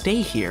want to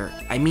stay here?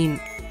 I mean,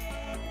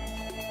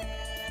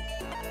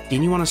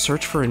 didn't you want to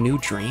search for a new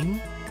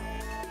dream?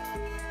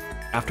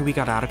 After we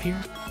got out of here?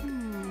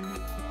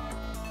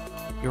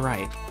 You're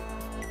right.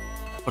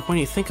 But when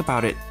you think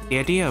about it, the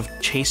idea of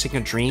chasing a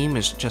dream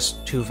is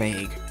just too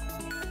vague.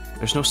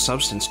 There's no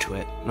substance to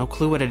it, no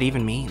clue what it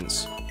even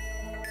means.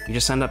 You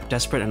just end up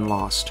desperate and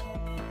lost,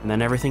 and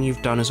then everything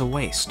you've done is a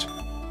waste.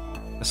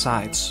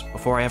 Besides,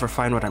 before I ever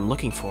find what I'm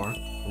looking for,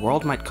 the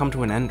world might come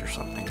to an end or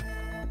something.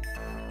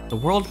 The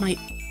world might...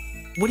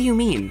 What do you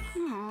mean?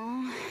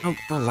 Oh,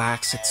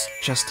 relax, it's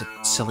just a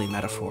silly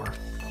metaphor.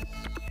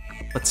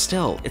 But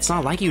still, it's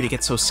not like you to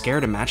get so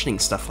scared imagining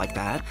stuff like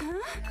that.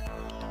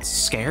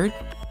 Scared?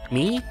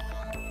 Me?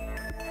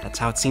 That's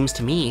how it seems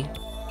to me.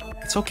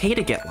 It's okay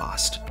to get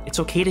lost. It's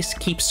okay to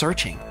keep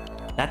searching.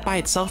 That by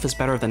itself is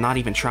better than not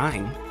even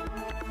trying.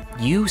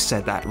 You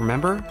said that,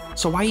 remember?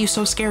 So why are you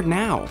so scared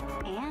now?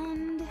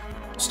 and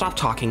Stop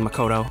talking,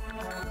 Makoto.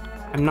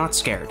 I'm not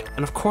scared,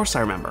 and of course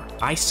I remember.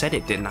 I said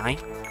it, didn't I?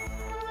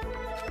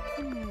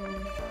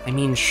 I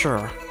mean,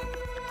 sure.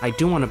 I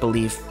do want to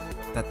believe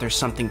that there's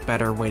something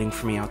better waiting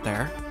for me out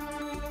there.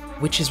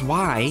 Which is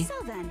why... so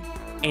then,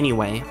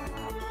 Anyway,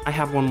 I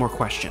have one more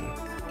question.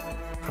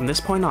 From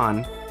this point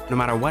on, no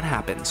matter what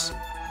happens,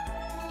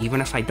 even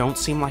if I don't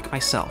seem like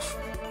myself,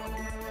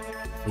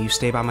 will you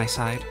stay by my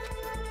side?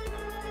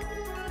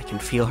 I can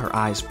feel her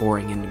eyes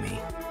boring into me.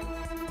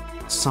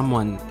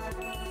 Someone...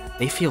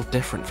 They feel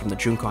different from the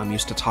Junko I'm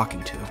used to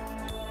talking to.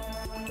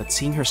 But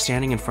seeing her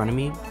standing in front of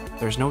me,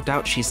 there's no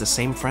doubt she's the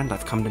same friend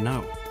I've come to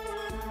know.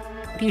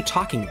 What are you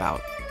talking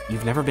about?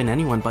 You've never been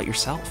anyone but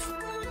yourself.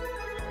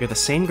 You're the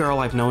same girl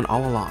I've known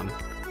all along.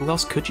 Who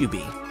else could you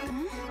be?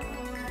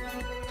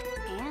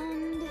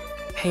 and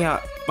Hey,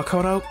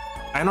 Makoto,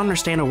 I don't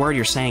understand a word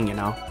you're saying, you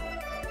know.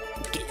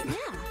 yeah,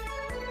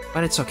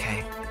 But it's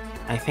okay.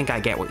 I think I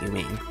get what you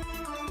mean.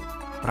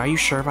 But are you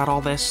sure about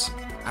all this?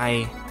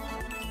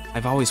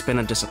 I've always been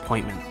a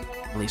disappointment,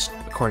 at least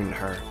according to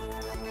her.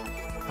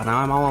 But now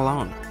I'm all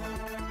alone.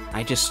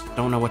 I just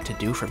don't know what to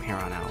do from here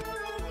on out.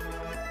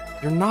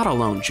 You're not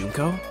alone,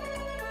 Junko.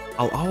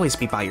 I'll always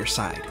be by your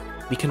side.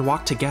 We can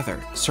walk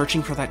together,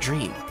 searching for that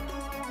dream.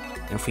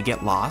 And if we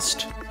get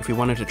lost, if we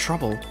run into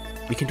trouble,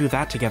 we can do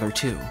that together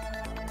too.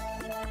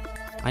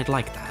 I'd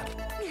like that.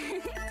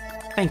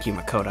 Thank you,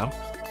 Makoto.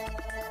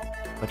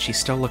 But she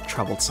still looked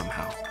troubled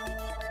somehow.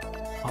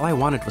 All I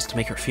wanted was to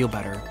make her feel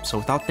better, so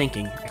without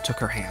thinking, I took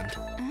her hand.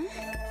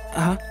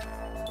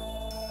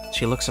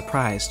 She looked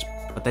surprised,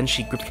 but then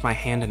she gripped my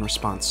hand in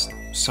response,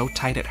 so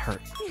tight it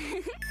hurt.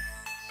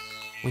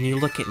 When you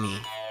look at me,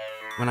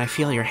 when I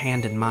feel your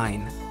hand in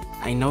mine,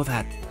 I know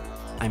that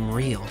I'm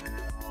real.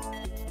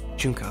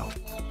 Junko.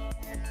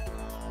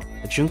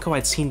 The Junko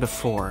I'd seen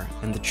before,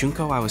 and the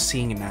Junko I was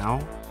seeing now,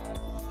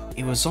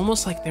 it was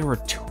almost like there were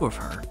two of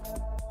her.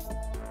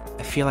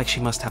 I feel like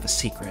she must have a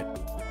secret,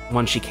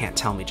 one she can't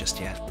tell me just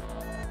yet.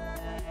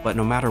 But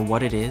no matter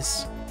what it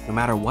is, no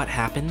matter what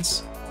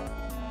happens,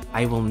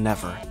 I will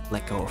never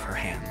let go of her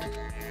hand.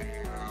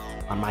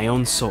 On my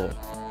own soul,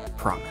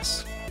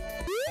 promise.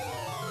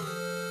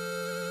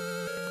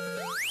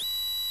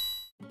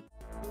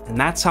 And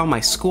that's how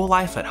my school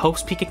life at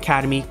Hope's Peak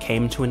Academy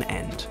came to an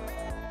end.